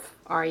 Yeah.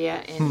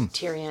 Arya and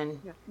Tyrion.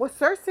 Yeah. Well,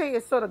 Cersei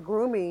is sort of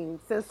grooming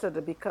Sansa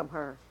to become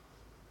her.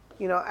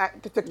 And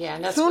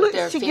that's what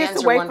their she fans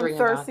gets are away wondering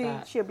from about Cersei,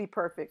 that. she'll be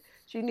perfect.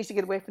 She needs to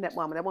get away from that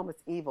woman. That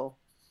woman's evil.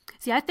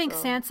 See, I think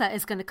Sansa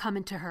is going to come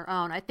into her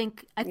own. I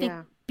think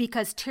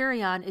because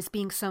Tyrion is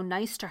being so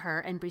nice to her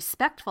and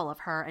respectful of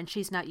her, and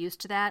she's not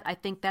used to that, I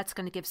think that's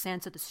going to give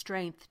Sansa the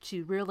strength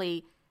to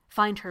really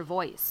find her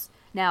voice.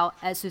 Now,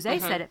 as Suze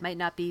said, it might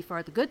not be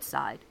for the good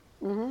side,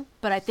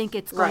 but I think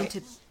it's going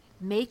to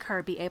make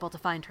her be able to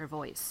find her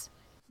voice.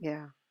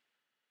 Yeah.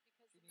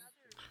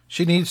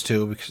 She needs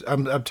to, because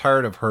I'm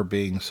tired of her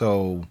being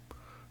so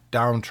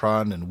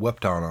downtrodden and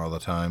whipped on all the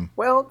time.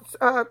 Well,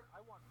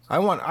 I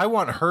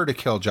want her to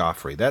kill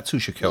Joffrey. That's who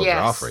should kill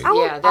Joffrey.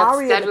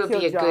 That would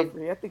be a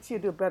good. I think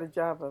she'd do a better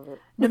job of it.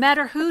 No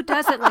matter who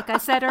does it, like I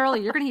said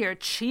earlier, you're going to hear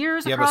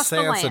cheers across the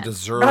land. Yeah, but Sansa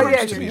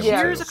deserves to be able to.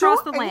 Cheers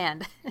across the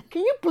land.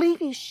 Can you believe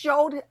he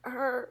showed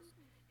her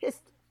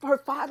her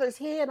father's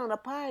head on a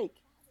pike?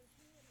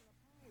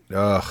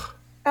 Ugh.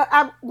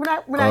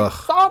 When I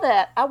saw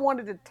that, I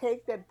wanted to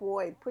take that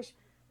boy and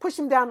push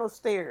him down those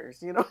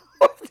stairs.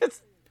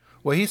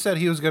 Well, he said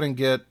he was going to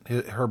get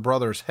her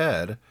brother's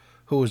head,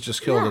 who was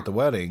just killed at the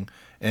wedding,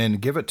 and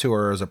give it to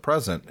her as a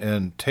present.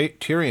 And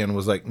Tyrion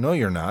was like, "No,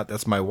 you're not.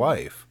 That's my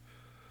wife.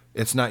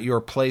 It's not your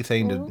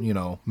plaything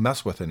to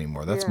mess with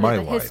anymore. That's my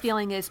wife." His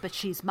feeling is, but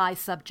she's my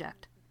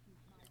subject.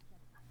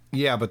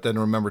 Yeah, but then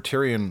remember,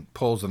 Tyrion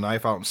pulls the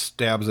knife out and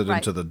stabs it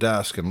into the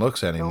desk and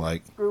looks at him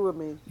like, "Screw with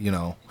me."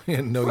 No, you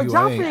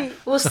Joffrey,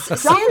 ain't. Well,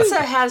 Sansa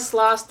has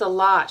lost a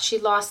lot. She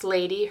lost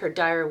Lady, her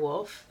dire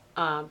wolf,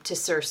 to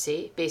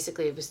Cersei.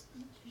 Basically, it was,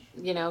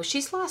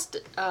 she's lost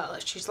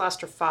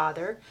her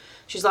father.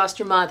 She's lost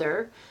her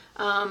mother.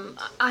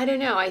 I don't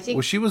know. I think.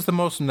 Well, she was the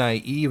most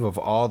naive of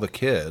all the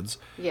kids.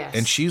 Yes.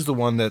 And she's the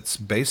one that's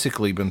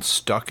basically been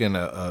stuck in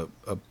a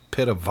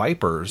pit of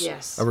vipers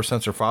ever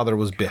since her father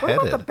was beheaded.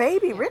 What about the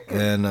baby, Rickon?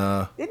 And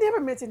they never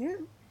mentioned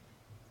him.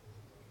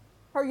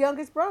 Her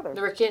youngest brother.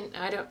 Rickon,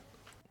 I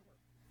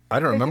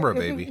don't remember a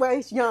baby. Well,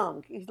 he's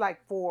young. He's like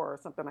 4 or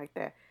something like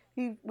that.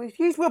 He's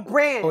with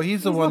Bran. Oh,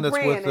 he's the one that's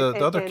with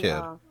the other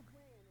kid.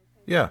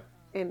 Yeah.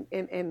 And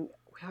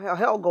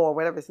Helgo or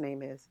whatever his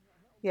name is.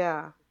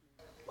 Yeah.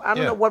 I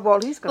don't know what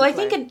role he's going to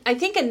play. I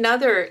think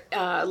another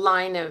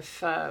line of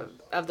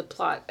the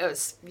plot,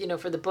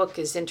 for the book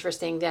is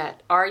interesting,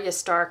 that Arya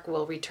Stark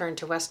will return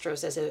to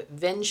Westeros as a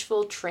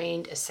vengeful,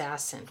 trained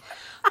assassin.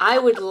 I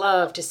would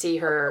love to see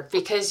her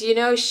because,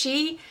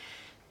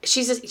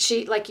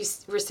 she like you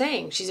were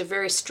saying, she's a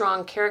very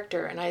strong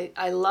character, and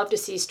I love to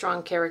see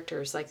strong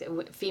characters, like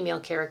female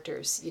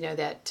characters,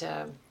 that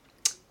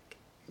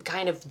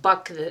kind of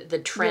buck the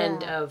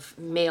trend of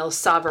male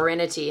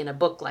sovereignty in a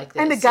book like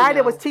this. And the guy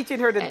that was teaching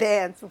her to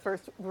dance for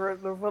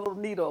the little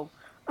needle,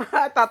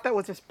 I thought that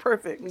was just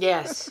perfect.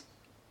 Yes.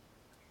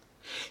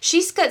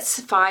 She's got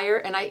fire,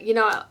 and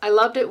I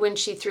loved it when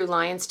she threw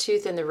Lion's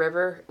Tooth in the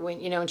river,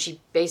 when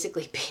she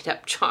basically beat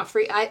up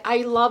Joffrey.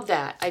 I love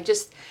that.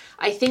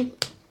 I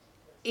think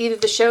either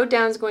the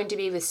showdown's going to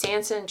be with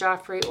Sansa and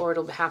Joffrey, or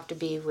it'll have to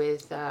be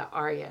with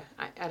Arya.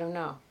 I don't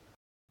know.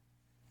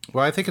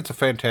 Well, I think it's a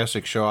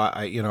fantastic show.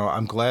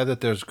 I'm glad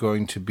that there's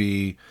going to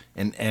be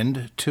an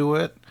end to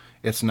it.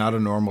 It's not a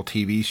normal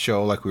TV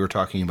show like we were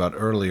talking about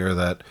earlier,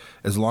 that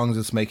as long as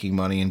it's making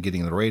money and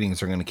getting the ratings,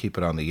 they're going to keep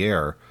it on the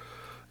air.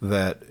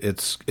 That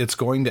it's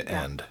going to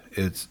end.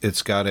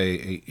 It's got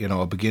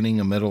a beginning,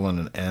 a middle, and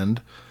an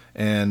end.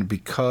 And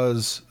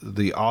because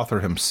the author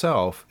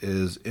himself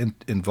is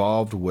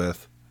involved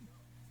with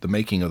the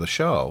making of the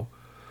show,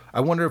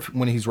 I wonder if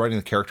when he's writing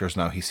the characters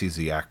now, he sees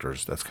the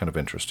actors. That's kind of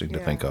interesting to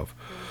think of.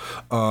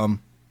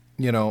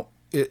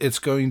 It's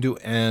going to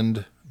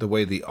end the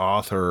way the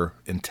author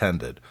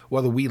intended,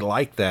 whether we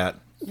like that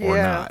or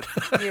not.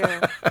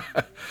 Yeah.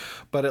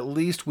 But at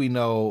least we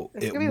know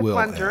it will end. It's going to be a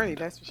fun journey,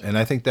 that's for sure. And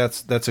I think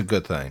that's a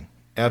good thing.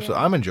 Absolutely.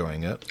 Yeah. I'm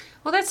enjoying it.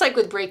 Well, that's like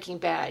with Breaking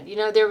Bad.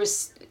 There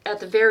was, at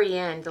the very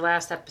end, the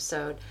last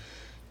episode,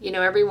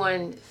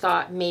 everyone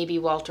thought maybe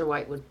Walter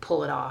White would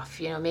pull it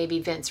off. Maybe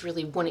Vince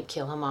really wouldn't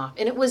kill him off.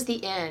 And it was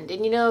the end.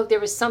 And, there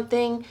was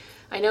something,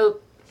 I know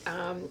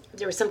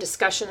there was some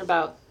discussion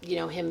about,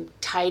 him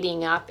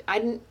tidying up. I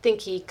didn't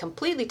think he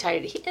completely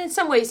tidied it. In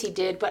some ways he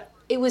did, but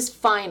it was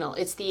final.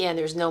 It's the end.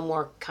 There's no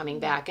more coming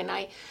back. And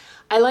I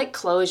like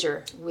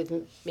closure with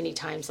many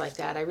times like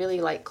that. I really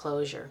like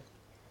closure.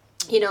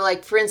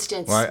 Like, for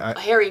instance,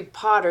 Harry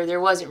Potter, there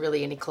wasn't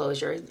really any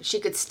closure. She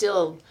could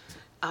still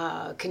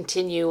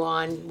continue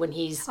on when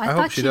he's... I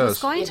thought she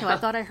was going to. I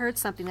thought I heard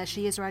something that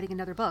she is writing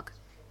another book.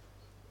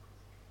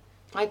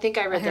 I think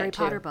I read a Harry that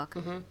too. Potter book.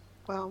 Mm-hmm.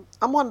 Well,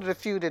 I'm one of the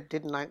few that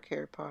didn't like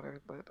Harry Potter,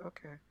 but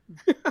okay.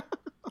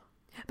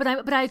 But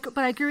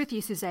I agree with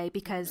you, Suze,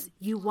 because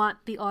you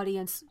want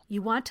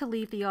to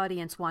leave the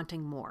audience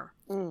wanting more.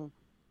 Mm.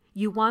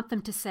 You want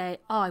them to say,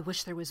 "Oh, I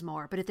wish there was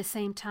more," but at the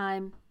same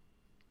time.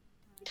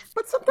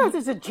 But sometimes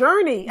it's a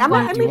journey.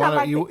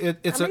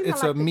 It's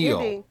a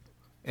meal,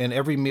 and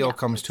every meal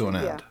comes to an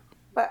end.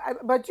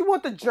 But you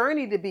want the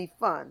journey to be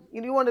fun.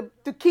 You want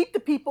to keep the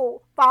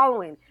people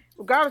following,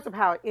 regardless of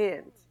how it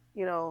ends.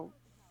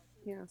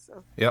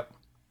 So. Yep.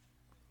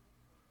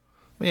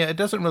 Yeah, it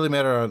doesn't really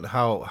matter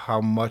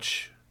how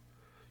much,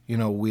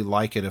 we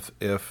like it.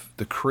 If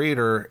the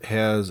creator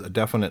has a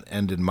definite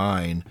end in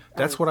mind,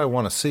 that's what I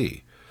want to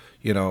see.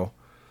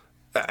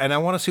 And I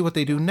want to see what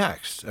they do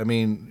next. I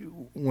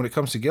mean, when it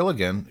comes to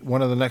Gilligan,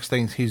 one of the next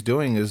things he's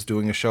doing is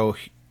doing a show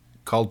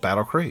called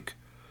Battle Creek.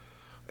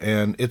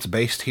 And it's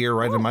based here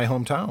right in my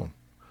hometown.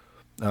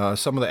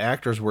 Some of the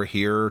actors were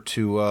here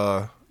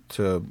to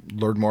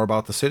learn more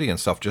about the city and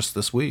stuff just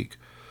this week.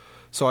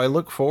 So I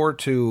look forward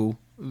to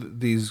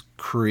these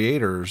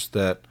creators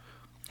that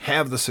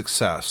have the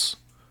success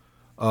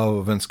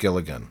of Vince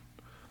Gilligan,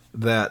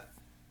 that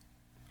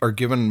are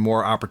given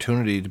more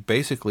opportunity to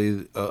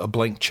basically a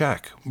blank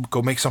check.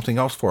 Go make something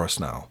else for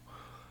us now.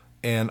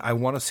 And I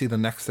want to see the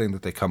next thing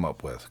that they come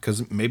up with,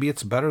 because maybe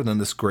it's better than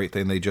this great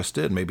thing they just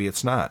did. Maybe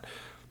it's not.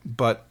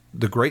 But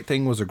the great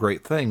thing was a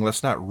great thing.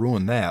 Let's not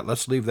ruin that.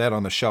 Let's leave that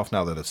on the shelf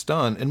now that it's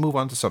done and move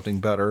on to something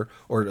better,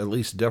 or at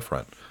least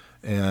different.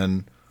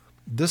 And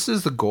this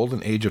is the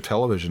golden age of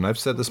television. I've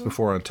said this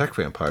before on Tech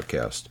Fan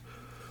Podcast.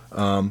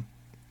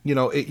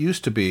 It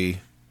used to be,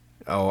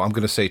 I'm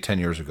going to say 10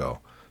 years ago,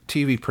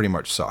 TV pretty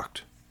much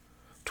sucked.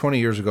 20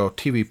 years ago,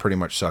 TV pretty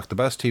much sucked. The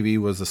best TV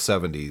was the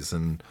 70s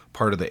and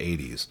part of the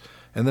 80s.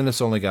 And then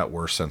it's only got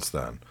worse since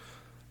then.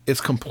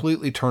 It's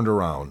completely turned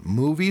around.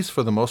 Movies,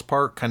 for the most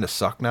part, kind of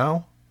suck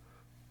now.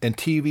 And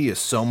TV is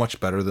so much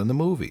better than the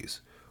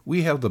movies.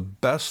 We have the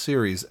best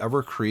series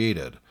ever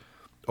created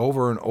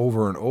over and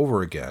over and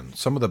over again.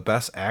 Some of the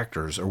best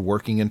actors are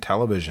working in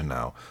television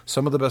now.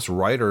 Some of the best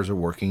writers are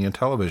working in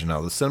television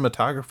now. The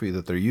cinematography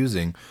that they're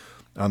using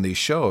on these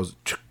shows,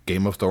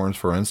 Game of Thrones,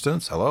 for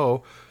instance,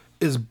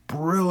 is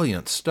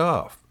brilliant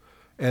stuff.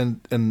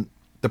 And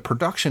the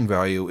production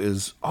value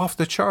is off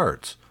the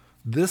charts.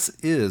 This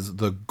is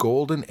the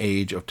golden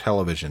age of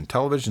television.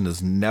 Television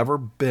has never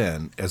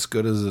been as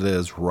good as it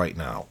is right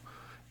now.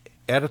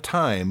 At a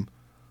time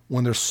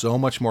when there's so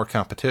much more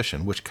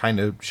competition, which kind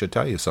of should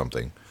tell you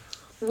something.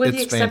 With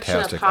the exception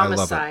of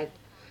Homicide.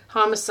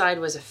 Homicide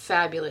was a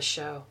fabulous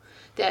show.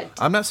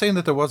 I'm not saying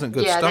that there wasn't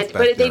good stuff back but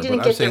they there,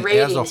 didn't get the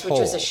ratings, which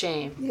was a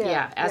shame.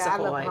 As a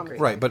whole, I agree.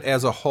 Right, but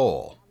as a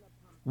whole,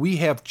 we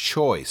have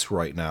choice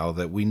right now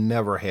that we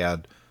never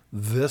had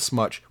this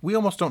much. We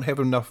almost don't have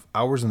enough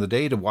hours in the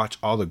day to watch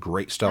all the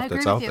great stuff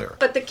that's out there.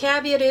 But the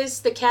caveat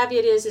is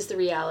the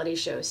reality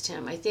shows,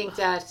 Tim. I think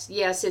that,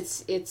 yes,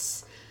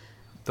 it's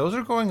Those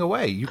are going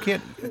away. You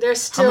can't. They're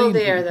still how many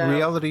there, though.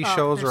 reality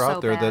shows they're are so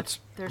out there bad. that's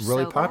They're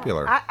really so bad.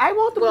 popular? I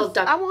want them. Well,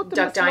 I want them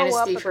Duck to slow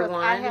Dynasty up for because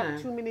one. I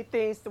have too many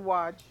things to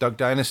watch. Duck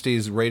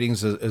Dynasty's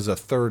ratings is a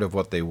third of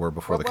what they were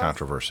before the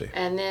controversy.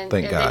 And then,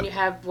 Thank God. then you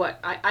have what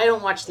I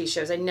don't watch these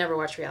shows. I never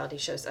watch reality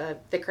shows. The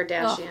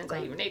Kardashians.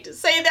 I even hate to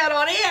say that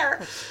on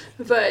air,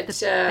 but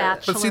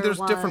Bachelor But see, there's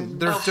one.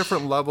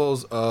 different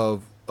levels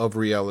of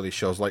reality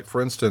shows. Like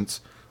for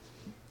instance,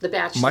 The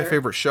Bachelor. my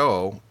favorite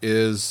show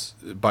is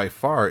by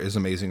far is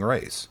Amazing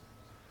Race.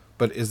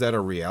 But is that a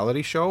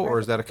reality show or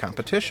is that a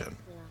competition?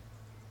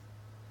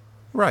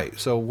 Right.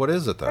 So what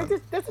is it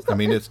then? I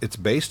mean, it's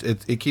based.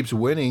 It keeps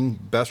winning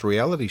best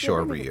reality show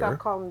every year. Stop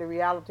calling it a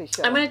reality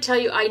show. I'm going to tell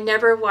you, I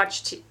never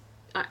watch.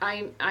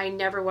 I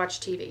never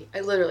watch TV.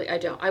 I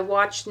don't. I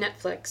watch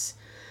Netflix,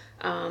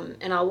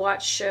 and I'll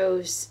watch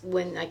shows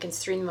when I can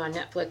stream them on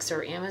Netflix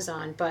or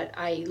Amazon. But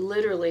I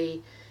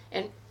literally,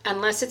 and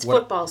unless it's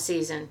football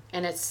season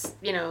and it's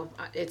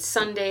it's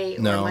Sunday or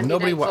No, Monday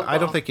nobody. night football. I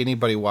don't think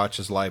anybody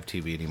watches live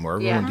TV anymore.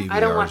 Everyone DVRs I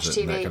don't watch it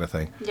TV. and that kind of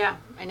thing. Yeah,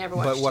 I never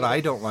watch. But what TV. I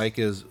don't like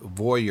is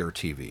voyeur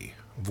TV,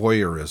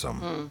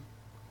 voyeurism,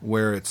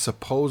 where it's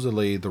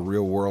supposedly the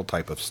real world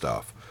type of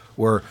stuff,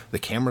 where the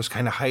camera's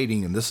kind of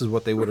hiding, and this is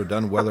what they would have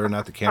done whether or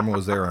not the camera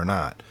was there or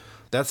not.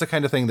 That's the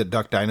kind of thing that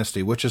Duck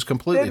Dynasty, which is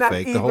completely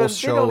fake. The whole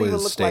show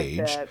is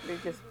staged.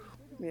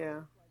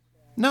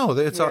 No,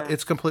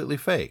 it's completely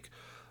fake.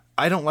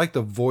 I don't like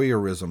the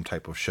voyeurism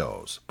type of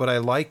shows, but I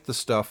like the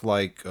stuff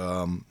like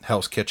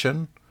Hell's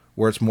Kitchen,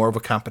 where it's more of a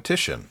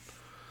competition.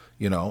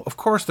 Of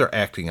course they're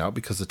acting out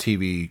because the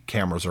TV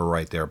cameras are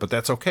right there, but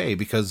that's okay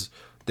because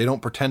they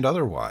don't pretend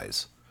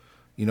otherwise.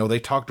 They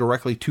talk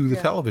directly to the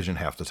television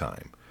half the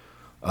time.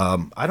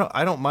 I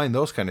don't mind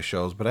those kind of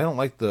shows, but I don't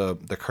like the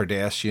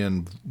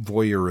Kardashian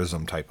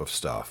voyeurism type of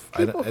stuff.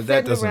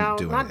 That doesn't around,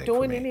 do anything not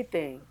doing for me.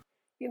 anything.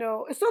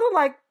 It's sort of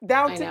like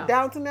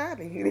Downton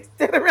Abbey. They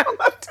sit around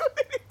not doing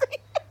anything.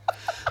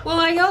 Well,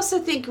 I also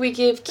think we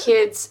give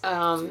kids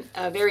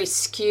a very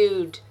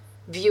skewed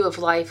view of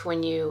life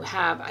when you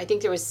have. I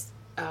think there was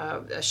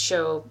a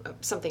show,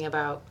 something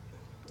about.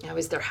 It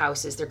was their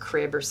houses, their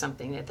crib or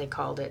something that they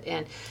called it.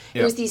 And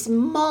it was these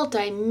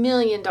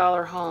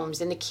multi-million-dollar homes,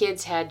 and the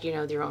kids had,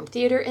 their own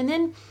theater. And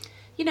then,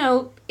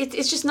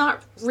 it's just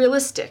not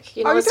realistic.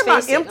 Let's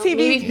face it.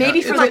 MTV?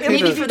 Maybe for the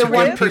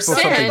 1%. People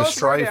something to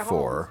strive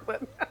for.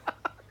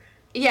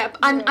 Yeah,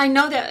 I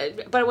know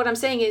that, but what I'm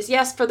saying is,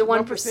 yes, for the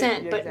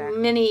 1%, but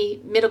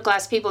many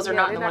middle-class people are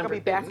not in the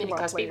 1%.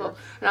 Middle-class people are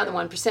not in the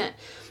 1%.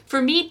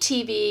 For me,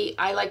 TV,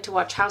 I like to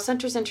watch House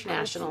Hunters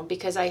International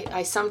because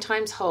I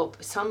sometimes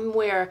hope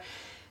somewhere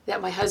that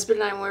my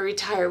husband and I, when we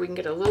retire, we can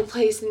get a little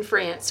place in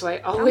France. So I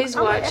always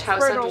watch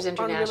House Hunters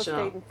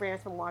International. I'm in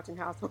France from watching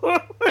House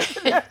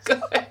Hunters.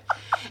 Good.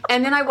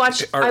 And then I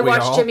watch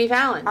Jimmy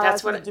Fallon.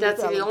 That's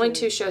the only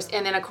two shows.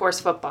 And then of course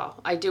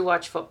football. I do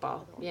watch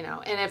football.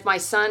 And if my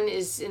son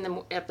is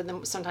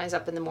sometimes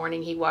up in the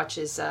morning, he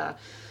watches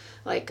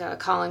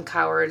Colin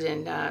Cowherd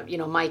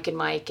and Mike and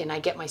Mike, and I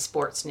get my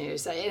sports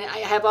news. I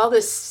have all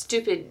this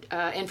stupid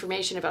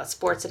information about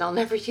sports that I'll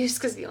never use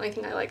because the only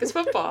thing I like is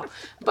football.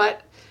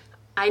 But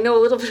I know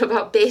a little bit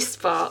about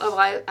baseball. Oh,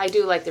 I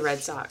do like the Red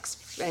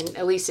Sox, and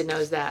Elisa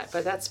knows that.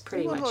 But that's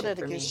pretty much it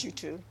for me. You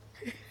too.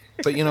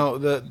 But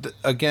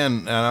again,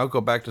 and I'll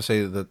go back to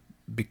say that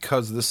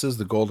because this is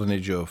the golden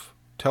age of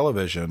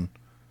television,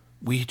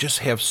 we just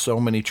have so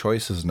many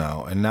choices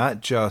now, and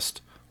not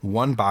just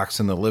one box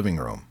in the living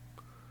room.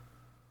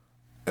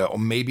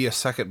 Maybe a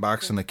second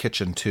box in the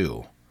kitchen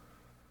too.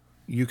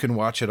 You can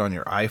watch it on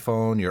your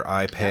iPhone, your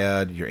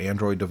iPad, your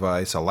Android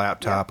device, a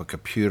laptop, a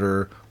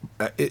computer.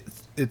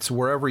 It's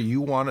wherever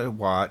you want to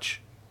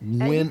watch,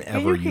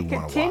 whenever you want to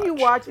watch. Continue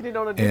watching it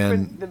on a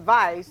different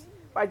device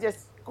by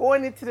just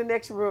going into the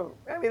next room.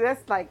 I mean,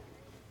 that's like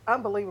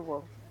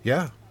unbelievable.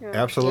 Yeah.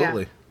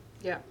 Absolutely.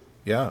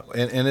 Yeah,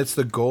 and it's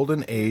the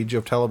golden age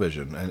of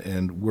television,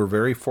 and we're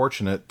very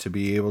fortunate to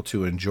be able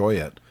to enjoy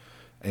it,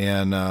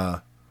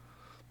 and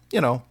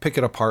pick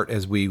it apart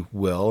as we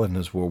will and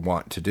as we'll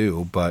want to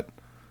do. But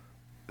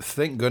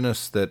thank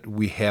goodness that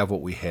we have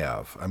what we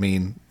have. I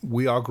mean,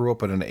 we all grew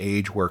up in an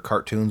age where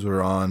cartoons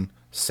were on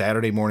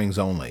Saturday mornings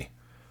only.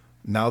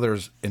 Now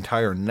there's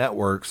entire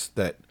networks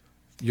that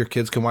your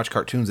kids can watch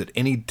cartoons at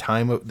any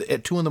time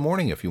at 2 a.m.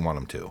 if you want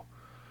them to.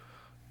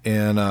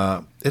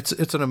 And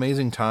it's an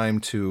amazing time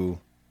to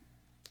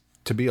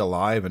be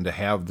alive and to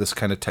have this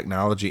kind of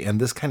technology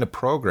and this kind of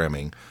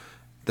programming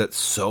that's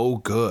so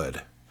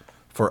good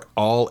for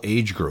all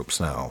age groups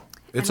now.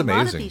 It's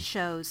amazing. A lot of these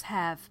shows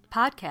have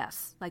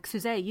podcasts. Like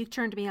Suzette, you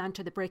turned me on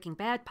to the Breaking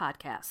Bad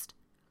podcast.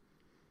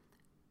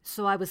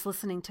 So I was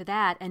listening to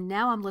that, and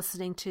now I'm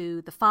listening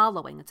to The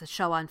Following. It's a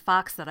show on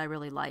Fox that I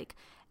really like.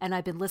 And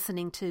I've been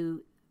listening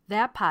to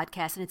that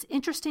podcast, and it's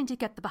interesting to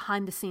get the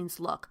behind-the-scenes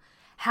look.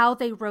 How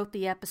they wrote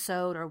the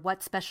episode, or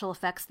what special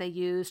effects they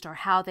used, or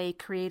how they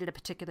created a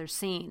particular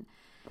scene.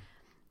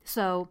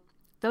 So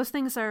those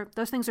things are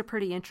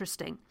pretty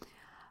interesting.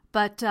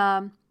 But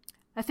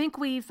I think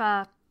we've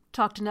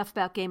talked enough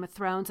about Game of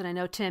Thrones, and I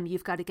know, Tim,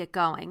 you've got to get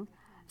going.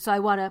 So I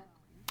want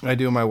to I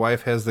do. My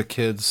wife has the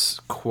kids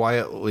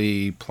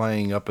quietly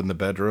playing up in the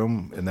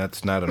bedroom, and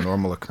that's not a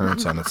normal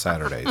occurrence on a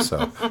Saturday.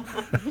 So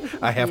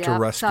I have to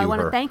rescue her. So I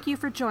want to thank you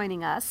for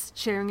joining us,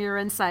 sharing your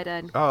insight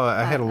on. Oh,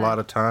 I had a lot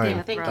of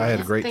time. I had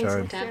a great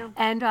time.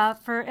 And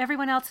for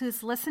everyone else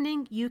who's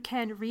listening, you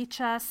can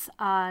reach us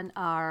on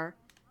our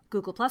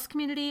Google Plus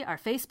community, our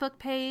Facebook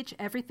page.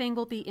 Everything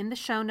will be in the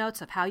show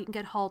notes of how you can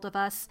get hold of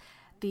us.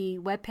 The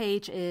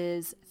webpage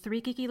is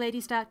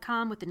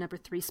 3geekyladies.com with the number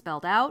 3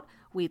 spelled out.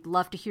 We'd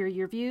love to hear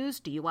your views.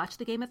 Do you watch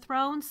the Game of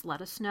Thrones?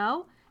 Let us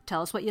know.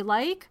 Tell us what you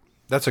like.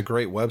 That's a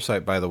great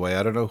website, by the way.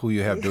 I don't know who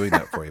you have doing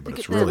that for you, but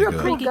it's really good.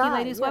 3Geeky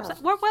Ladies website.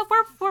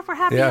 We're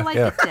happy you like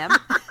it, Tim.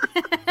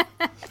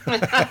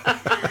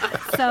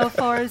 So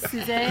for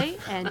Suzanne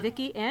and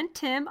Vicki and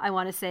Tim, I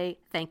want to say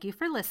thank you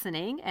for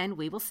listening, and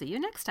we will see you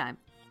next time.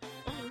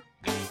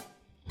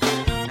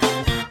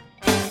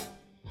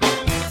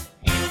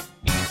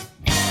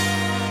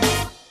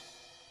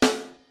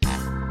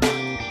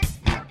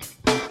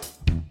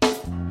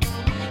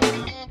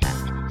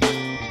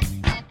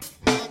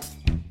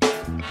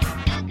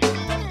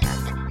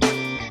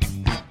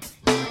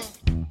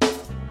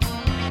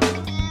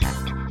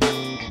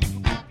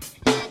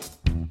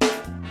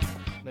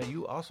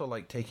 Also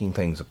like taking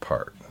things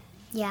apart.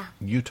 Yeah.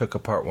 You took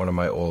apart one of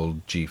my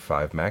old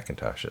G5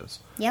 Macintoshes.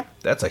 Yep.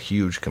 That's a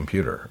huge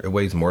computer. It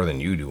weighs more than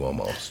you do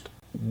almost.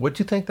 What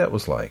do you think that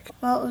was like?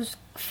 Well, it was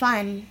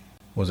fun.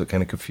 Was it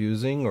kind of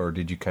confusing, or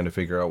did you kind of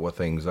figure out what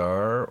things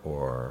are,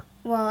 or?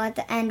 Well, at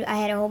the end, I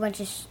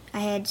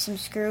had some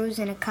screws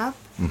in a cup,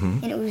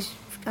 and it was,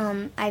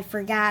 I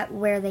forgot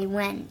where they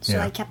went, so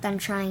I kept on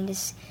trying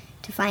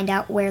to find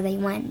out where they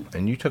went.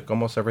 And you took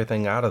almost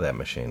everything out of that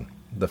machine.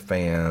 The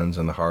fans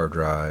and the hard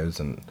drives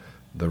and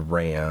the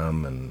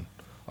RAM and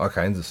all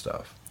kinds of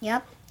stuff.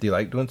 Yep. Do you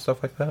like doing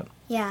stuff like that?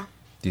 Yeah.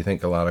 Do you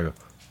think a lot of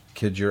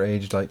kids your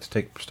age like to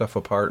take stuff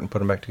apart and put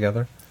them back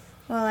together?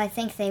 Well, I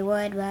think they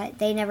would, but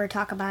they never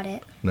talk about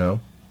it. No?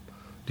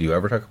 Do you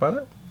ever talk about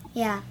it?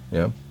 Yeah.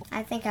 Yeah?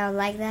 I think I would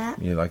like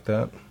that. You like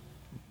that?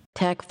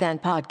 Tech Fan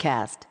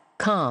Podcast.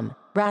 Calm,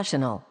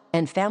 rational,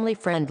 and family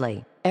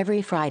friendly.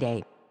 Every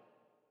Friday.